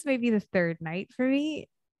think it was maybe the 3rd night for me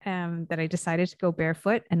that I decided to go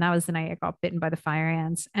barefoot. And that was the night I got bitten by the fire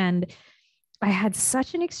ants. And I had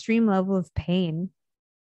such an extreme level of pain.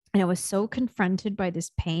 And I was so confronted by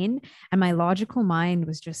this pain. And my logical mind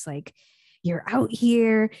was just like, you're out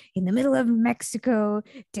here in the middle of Mexico,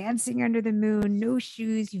 dancing under the moon, no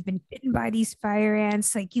shoes. You've been bitten by these fire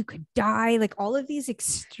ants. Like, you could die. Like, all of these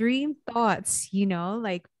extreme thoughts,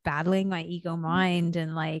 like battling my ego mind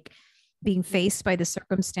and like being faced by the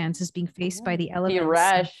circumstances, being faced by the elements. The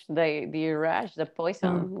rush, the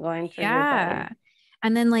poison going through your body.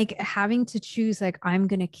 And then like having to choose, like, I'm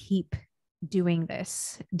going to keep doing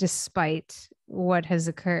this despite what has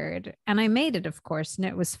occurred. And I made it, of course, and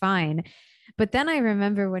it was fine. But then I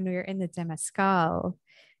remember when we were in the Temescal,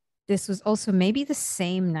 this was also maybe the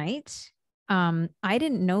same night. I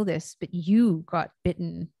didn't know this, but you got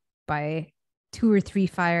bitten by two or three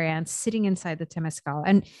fire ants sitting inside the Temescal.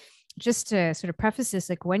 And just to sort of preface this,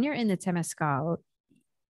 like when you're in the Temescal,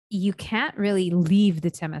 you can't really leave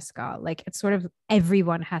the Temescal. Like it's sort of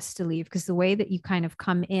everyone has to leave because the way that you kind of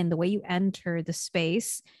come in, the way you enter the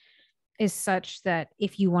space is such that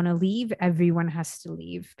if you want to leave, everyone has to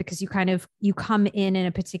leave because you come in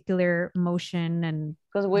a particular motion and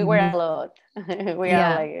because we you were a move. lot. We are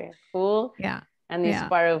Yeah. like full, Yeah. and it's Yeah.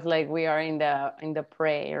 part of like we are in the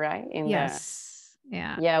prey, right? In the Yes.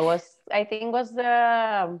 Yeah. yeah, it was I think was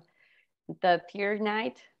the third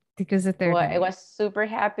night. Because the third Well, I night. was super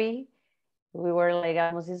happy. We were like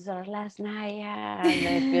almost this is our last night, yeah. And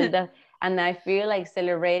I feel that, and I feel like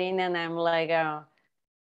celebrating, and I'm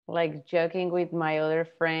like joking with my other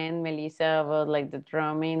friend Melissa about like the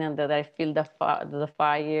drumming, and that I feel the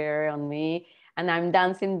fire on me, and I'm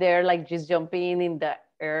dancing there like just jumping in the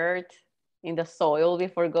earth, in the soil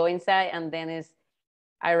before going inside, and then is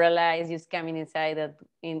I realize just coming inside that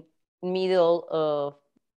in middle of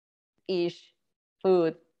each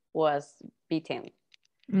foot was beaten.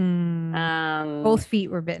 Mm. Both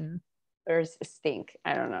feet were bitten. Or stink.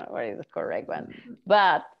 I don't know what is the correct one.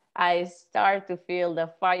 But I start to feel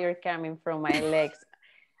the fire coming from my legs,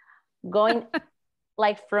 going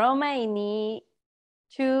like from my knee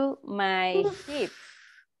to my hip,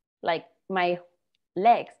 like my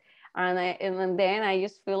legs. And then I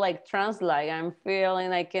just feel like trance, like I'm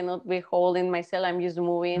feeling I cannot be holding myself. I'm just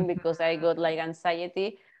moving because I got like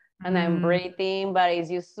anxiety, and I'm Mm. breathing, but it's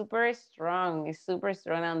just super strong. It's super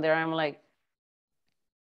strong, and there I'm like,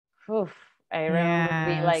 oof, I remember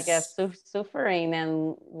being like a Yes. suffering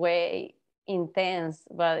and way intense,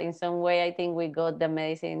 but in some way, I think we got the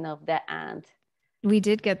medicine of the ant. We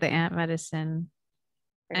did get the ant medicine.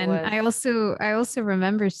 It And was I also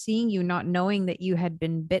remember seeing you not knowing that you had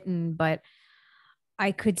been bitten, but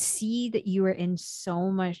I could see that you were in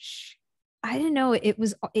so much. I don't know. It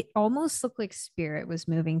almost looked like spirit was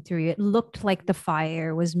moving through you. It looked like the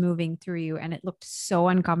fire was moving through you and it looked so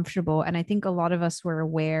uncomfortable. And I think a lot of us were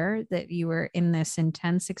aware that you were in this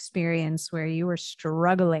intense experience where you were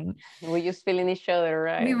struggling. we just feeling each other, We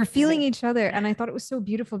right? were feeling each other. And I thought it was so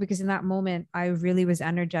beautiful because in that moment, I really was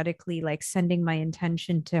energetically like sending my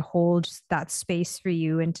intention to hold that space for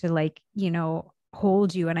you and to like,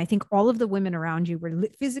 hold you. And I think all of the women around you were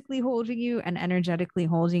physically holding you and energetically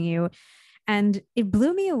holding you. And it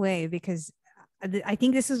blew me away because I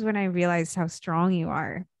think this is when I realized how strong you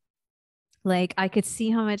are. Like I could see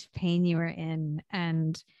how much pain you were in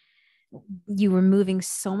and you were moving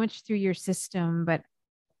so much through your system, but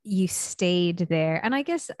you stayed there. And I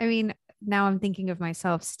guess, I mean, now I'm thinking of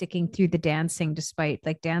myself sticking through the dancing despite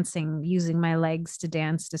like dancing, using my legs to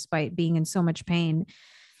dance despite being in so much pain.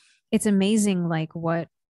 It's amazing, like what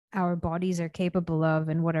our bodies are capable of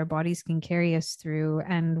and what our bodies can carry us through.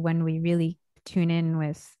 And when we really tune in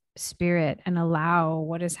with spirit and allow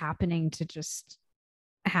what is happening to just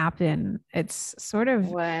happen, it's sort of,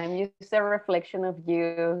 Well, I'm just a reflection of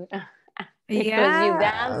you because you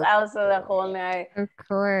dance yeah, also the whole night. of Even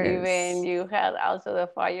course. you had also the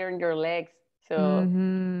fire in your legs. So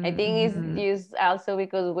I Mm-hmm, think it's mm-hmm. just also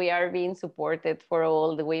because we are being supported for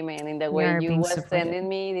all the women in the We way are you being was supported. sending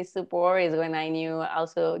me this support is when I knew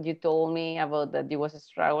also you told me about that you was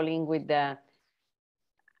struggling with the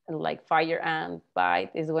like fire ant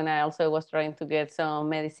bite is when I also was trying to get some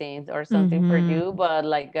medicines or something for Mm-hmm. you, but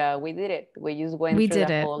like we did it. We just went We through did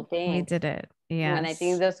the it. whole We thing. did it. And I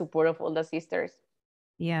think Yes. the support of all the sisters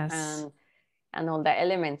Yes. and all the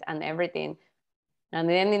elements and everything. And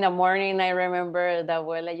then in the morning, I remember the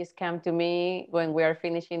abuela just came to me when we are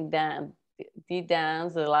finishing the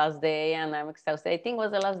dance the last day, and I'm exhausted. I think it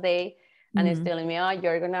was the last day, and he's Mm. telling me, "Oh,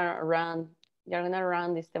 you're gonna run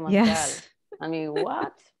this temazcal." Yes. I mean,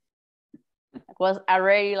 what? It was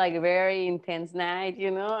already like a very intense night,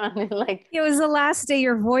 you know, and like, It was the last day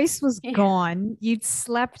your voice was gone. You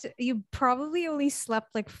probably only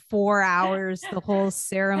slept like 4 hours the whole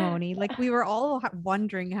ceremony. Like we were all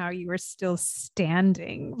wondering how you were still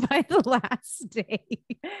standing by the last day.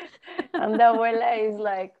 and the abuela is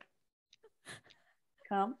like,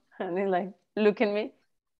 "Come," and he's like, "Look at me.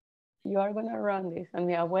 You are gonna run this," and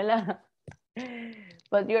my abuela.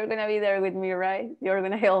 But you're gonna be there with me, right? You're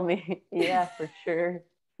gonna help me. Yeah, for sure.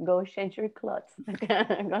 Go change your clothes.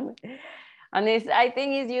 And it's I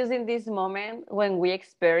think it's using this moment when we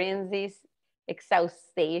experience this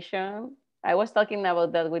exhaustion. I was talking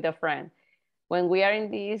about that with a friend. When we are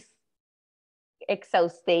in this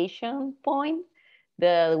exhaustion point,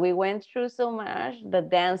 we went through so much, the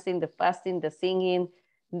dancing, the fasting, the singing,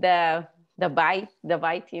 the the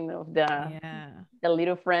biting of Yeah. the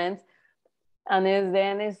little friends. And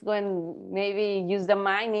then it's when maybe use the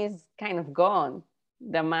mind is kind of gone.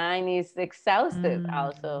 The mind is exhausted Mm.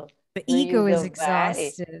 also. The No use ego is the body.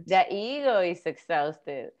 exhausted. The ego is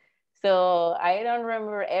exhausted. So I don't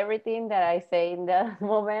remember everything that I say in that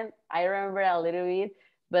moment. I remember a little bit,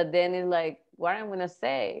 but then it's like, what I'm gonna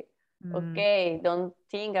say? Mm. Okay, don't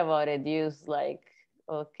think about it. Use like,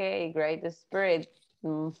 okay, great spirit.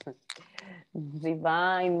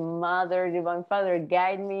 Divine mother, divine father,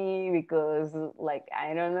 guide me, because like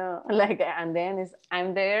I don't know, like, and then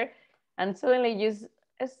I'm there, and suddenly just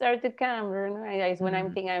I start to come, you know. When I'm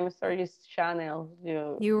Mm. thinking, I'm start just channel,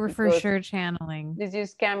 You were for because sure channeling. this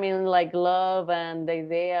just coming like love and the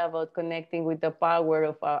idea about connecting with the power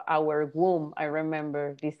of our womb. I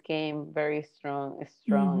remember this came very strong.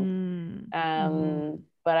 Mm-hmm. Mm-hmm.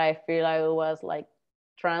 But I feel I was like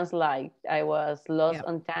translate. I was lost Yep.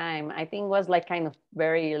 on time. I think it was like kind of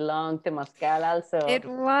very long temazcal also.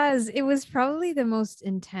 It was probably the most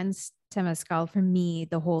intense temazcal for me,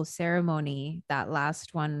 the whole ceremony, that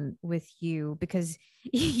last one with you, because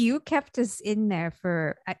you kept us in there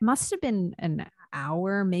for, it must have been an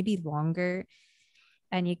hour, maybe longer.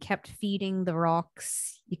 And you kept feeding the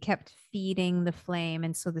rocks, you kept feeding the flame.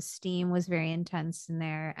 And so the steam was very intense in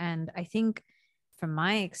there. And I think from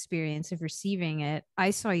my experience of receiving it,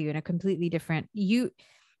 I saw you in a completely different, you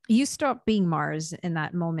stopped being Mars in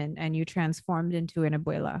that moment and you transformed into an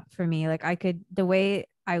abuela for me. Like I could, the way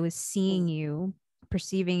I was seeing you,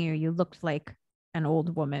 perceiving you, you looked like an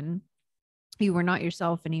old woman. You were not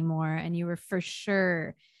yourself anymore. And you were for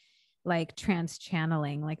sure like trans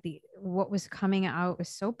channeling, like the what was coming out was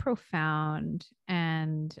so profound.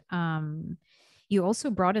 And you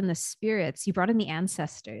also brought in the spirits, you brought in the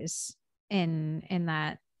ancestors in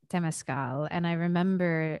that temescal. And I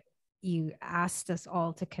remember you asked us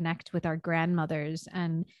all to connect with our grandmothers,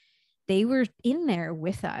 and they were in there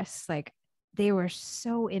with us. Like they were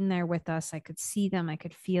so in there with us. I could see them, I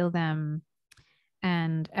could feel them,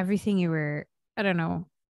 and everything you were, I don't know,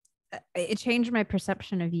 it changed my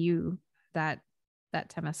perception of you, that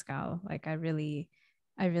temescal. Like I really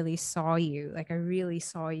saw you, like I really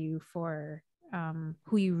saw you for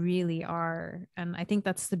who you really are. And I think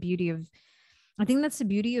that's the beauty of, I think that's the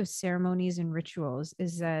beauty of ceremonies and rituals,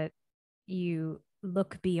 is that you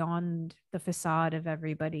look beyond the facade of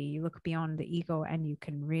everybody, you look beyond the ego, and you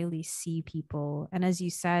can really see people. And as you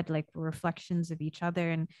said, like reflections of each other.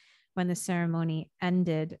 And when the ceremony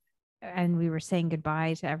ended and we were saying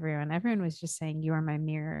goodbye to everyone, everyone was just saying, you are my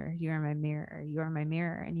mirror, you are my mirror, you are my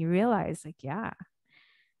mirror. And you realize, like, yeah,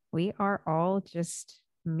 we are all just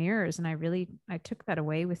mirrors. And I took that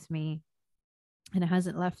away with me, and it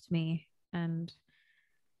hasn't left me. And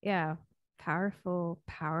yeah, powerful,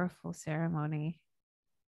 powerful ceremony.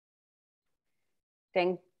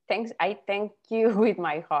 Thank Thanks. I thank you with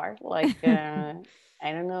my heart. Like I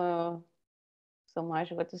don't know so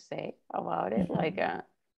much what to say about it. Like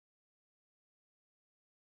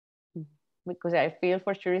because I feel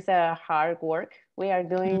for sure it's a hard work we are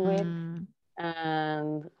doing with. Mm,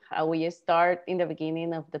 And how we start in the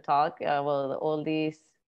beginning of the talk, well, all this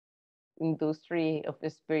industry of the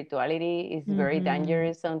spirituality is very mhm.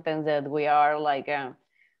 dangerous sometimes, that we are like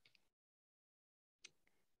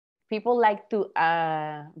people like to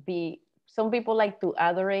be, some people like to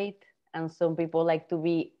adorate, and some people like to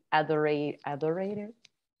be adorated,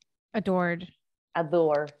 Adored.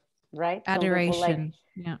 adore, right? Some people like, Adoration.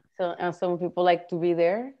 Yeah. so, and some people like to be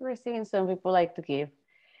there receiving, some people like to give.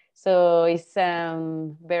 So it's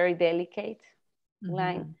very delicate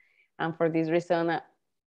line. Mhm. And for this reason,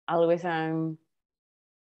 always I'm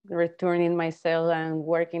returning myself and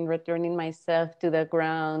working, returning myself to the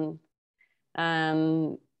ground.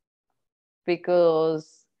 And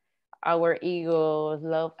because our ego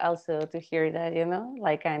love also to hear that, you know,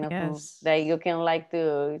 like kind of Yes. that you can like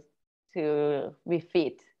to be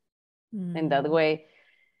fit in that Mm, way.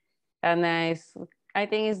 And I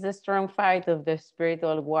think it's the strong fight of the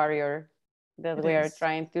spiritual warrior, that it we are is.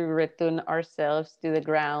 trying to return ourselves to the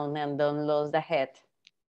ground and don't lose the head.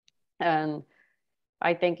 And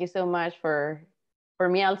I thank you so much for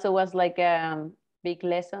me also was like a big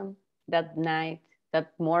lesson that night,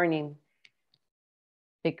 that morning,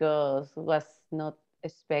 because was not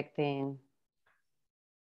expecting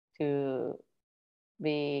to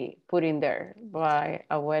be put in there by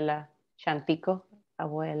Abuela Chantico,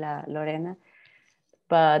 Abuela Lorena.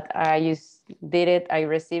 But I just did it, I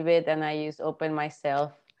received it, and I just opened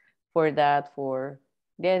myself for that, for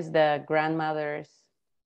yes, the grandmothers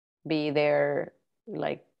be there,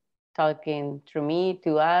 like talking through me,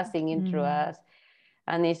 to us, singing through us.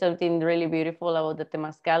 And it's something really beautiful about the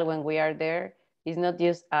Temazcal when we are there. It's not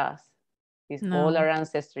just us, it's all our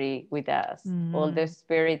ancestry with us. All the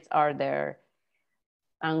spirits are there.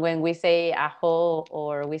 And when we say ajo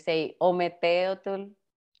or we say ometeotl,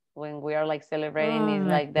 when we are like celebrating, it's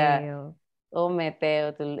like the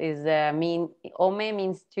ometeotl is ome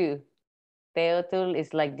means two. Teotl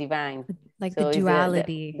is like divine. Like so the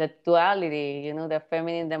duality. The duality, the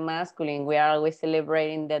feminine, the masculine. We are always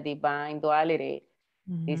celebrating the divine duality.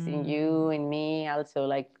 It's in you, in me also.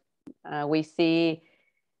 Like we see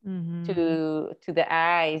to the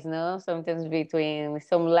eyes, no? Sometimes between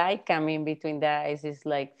some light coming between the eyes is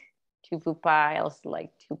like two pupils,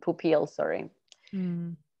 sorry.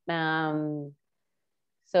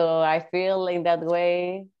 So I feel in that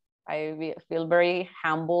way, I feel very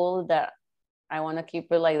humble that I want to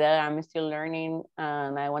keep it like that. I'm still learning,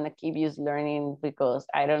 and I want to keep just learning because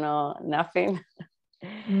I don't know nothing.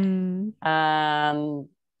 I'm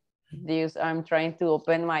trying to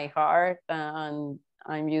open my heart, and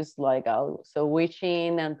I'm just like also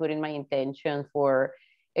wishing and putting my intention for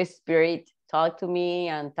a spirit talk to me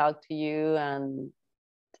and talk to you and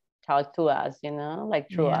talk to us, like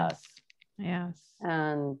through us. Yes.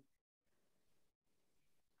 And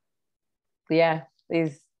yeah,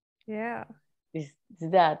 it's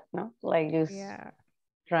that, no? Like just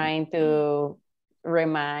trying to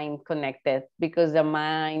remain connected, because the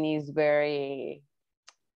mind is very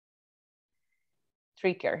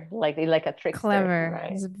tricker, like a trickster. Clever.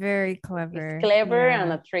 Right? It's very clever. It's clever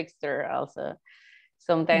and a trickster also.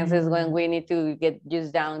 Sometimes it's when we need to get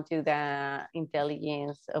just down to the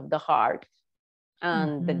intelligence of the heart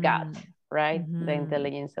and the gut, right? The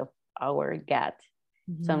intelligence of our gut.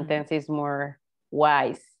 Sometimes it's more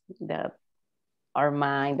wise, that our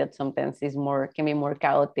mind, that sometimes can be more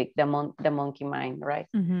chaotic, the monkey mind, right?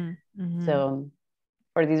 So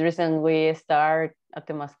for this reason, we start at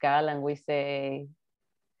Temazcal and we say,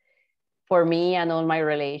 for me and all my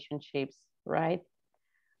relationships, right?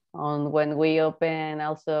 When we open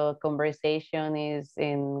also conversation is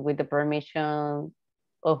with the permission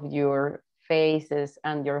of your faces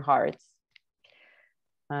and your hearts.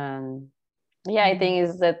 And I think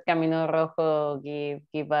is that Camino Rojo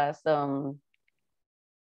give us a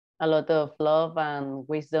lot of love and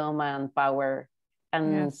wisdom and power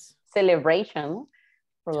and celebration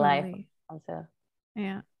for life also.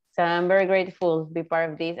 Yeah. So I'm very grateful to be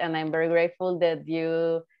part of this, and I'm very grateful that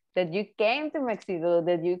you came to Mexico,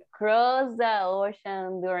 that you crossed the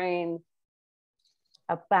ocean during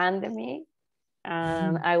a pandemic.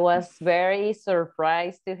 And I was very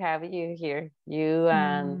surprised to have you here, you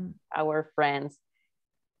and our friends.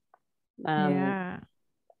 I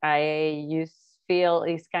just feel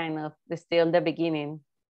it's kind of still the beginning.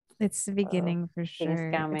 It's the beginning for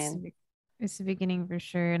sure. It's the beginning for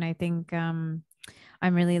sure. And I think I'm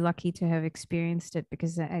really lucky to have experienced it,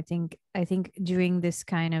 because I think doing this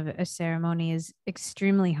kind of a ceremony is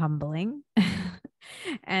extremely humbling.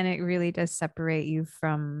 And it really does separate you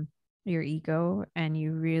from your ego, and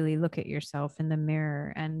you really look at yourself in the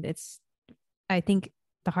mirror. And I think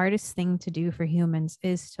the hardest thing to do for humans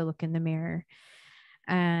is to look in the mirror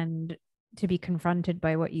and to be confronted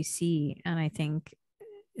by what you see. And I think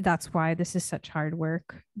that's why this is such hard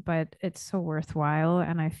work, but it's so worthwhile.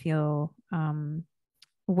 And I feel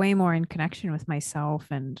way more in connection with myself.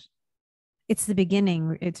 And it's the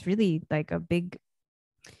beginning. It's really like a big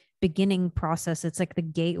beginning process. It's like the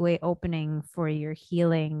gateway opening for your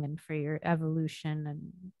healing and for your evolution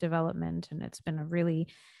and development. And it's been a really,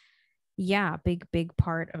 big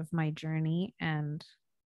part of my journey. And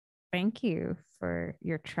thank you for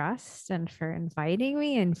your trust and for inviting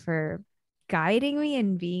me and for guiding me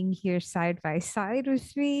and being here side by side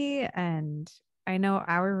with me. And I know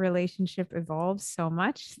our relationship evolves so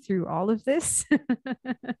much through all of this.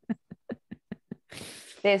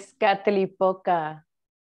 Tezcatlipoca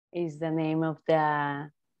is the name of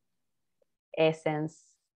the essence.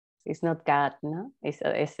 It's not God, no? It's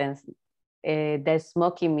an essence. The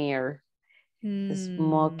smoky mirror. The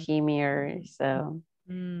smoky mirror. So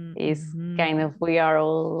it's kind of, we are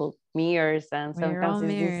all mirrors, and sometimes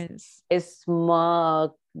it's this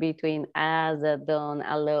smoke between us that don't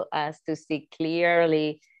allow us to see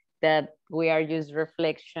clearly that we are just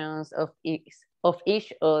reflections of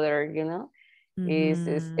each other, is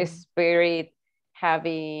a spirit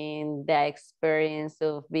having the experience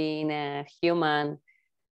of being a human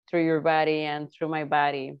through your body and through my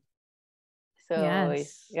body. So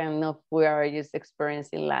it's kind of, we are just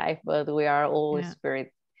experiencing life, but we are all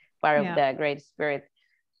spirit, part of the great spirit.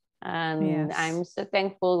 And I'm so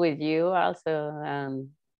thankful with you also.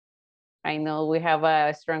 I know we have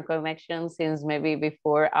a strong connection since maybe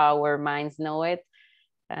before our minds know it,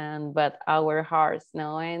 and but our hearts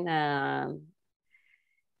knowing.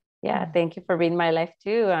 Yeah, thank you for being my life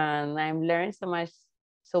too, and I'm learning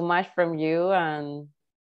so much from you, and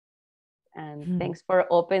thanks for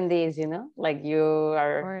open this. Like you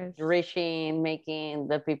are reaching, making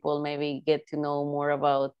the people maybe get to know more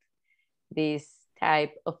about this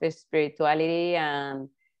type of spirituality, and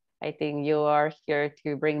I think you are here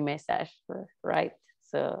to bring message, right?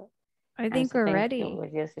 So I I'm think so we're thankful ready.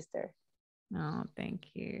 with you, sister. Oh, thank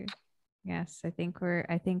you. Yes, I think we're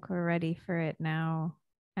ready for it now.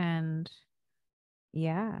 And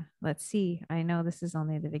yeah, let's see. I know this is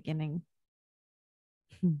only the beginning.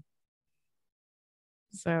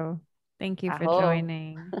 So thank you for Aho.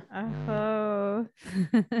 joining. Oh.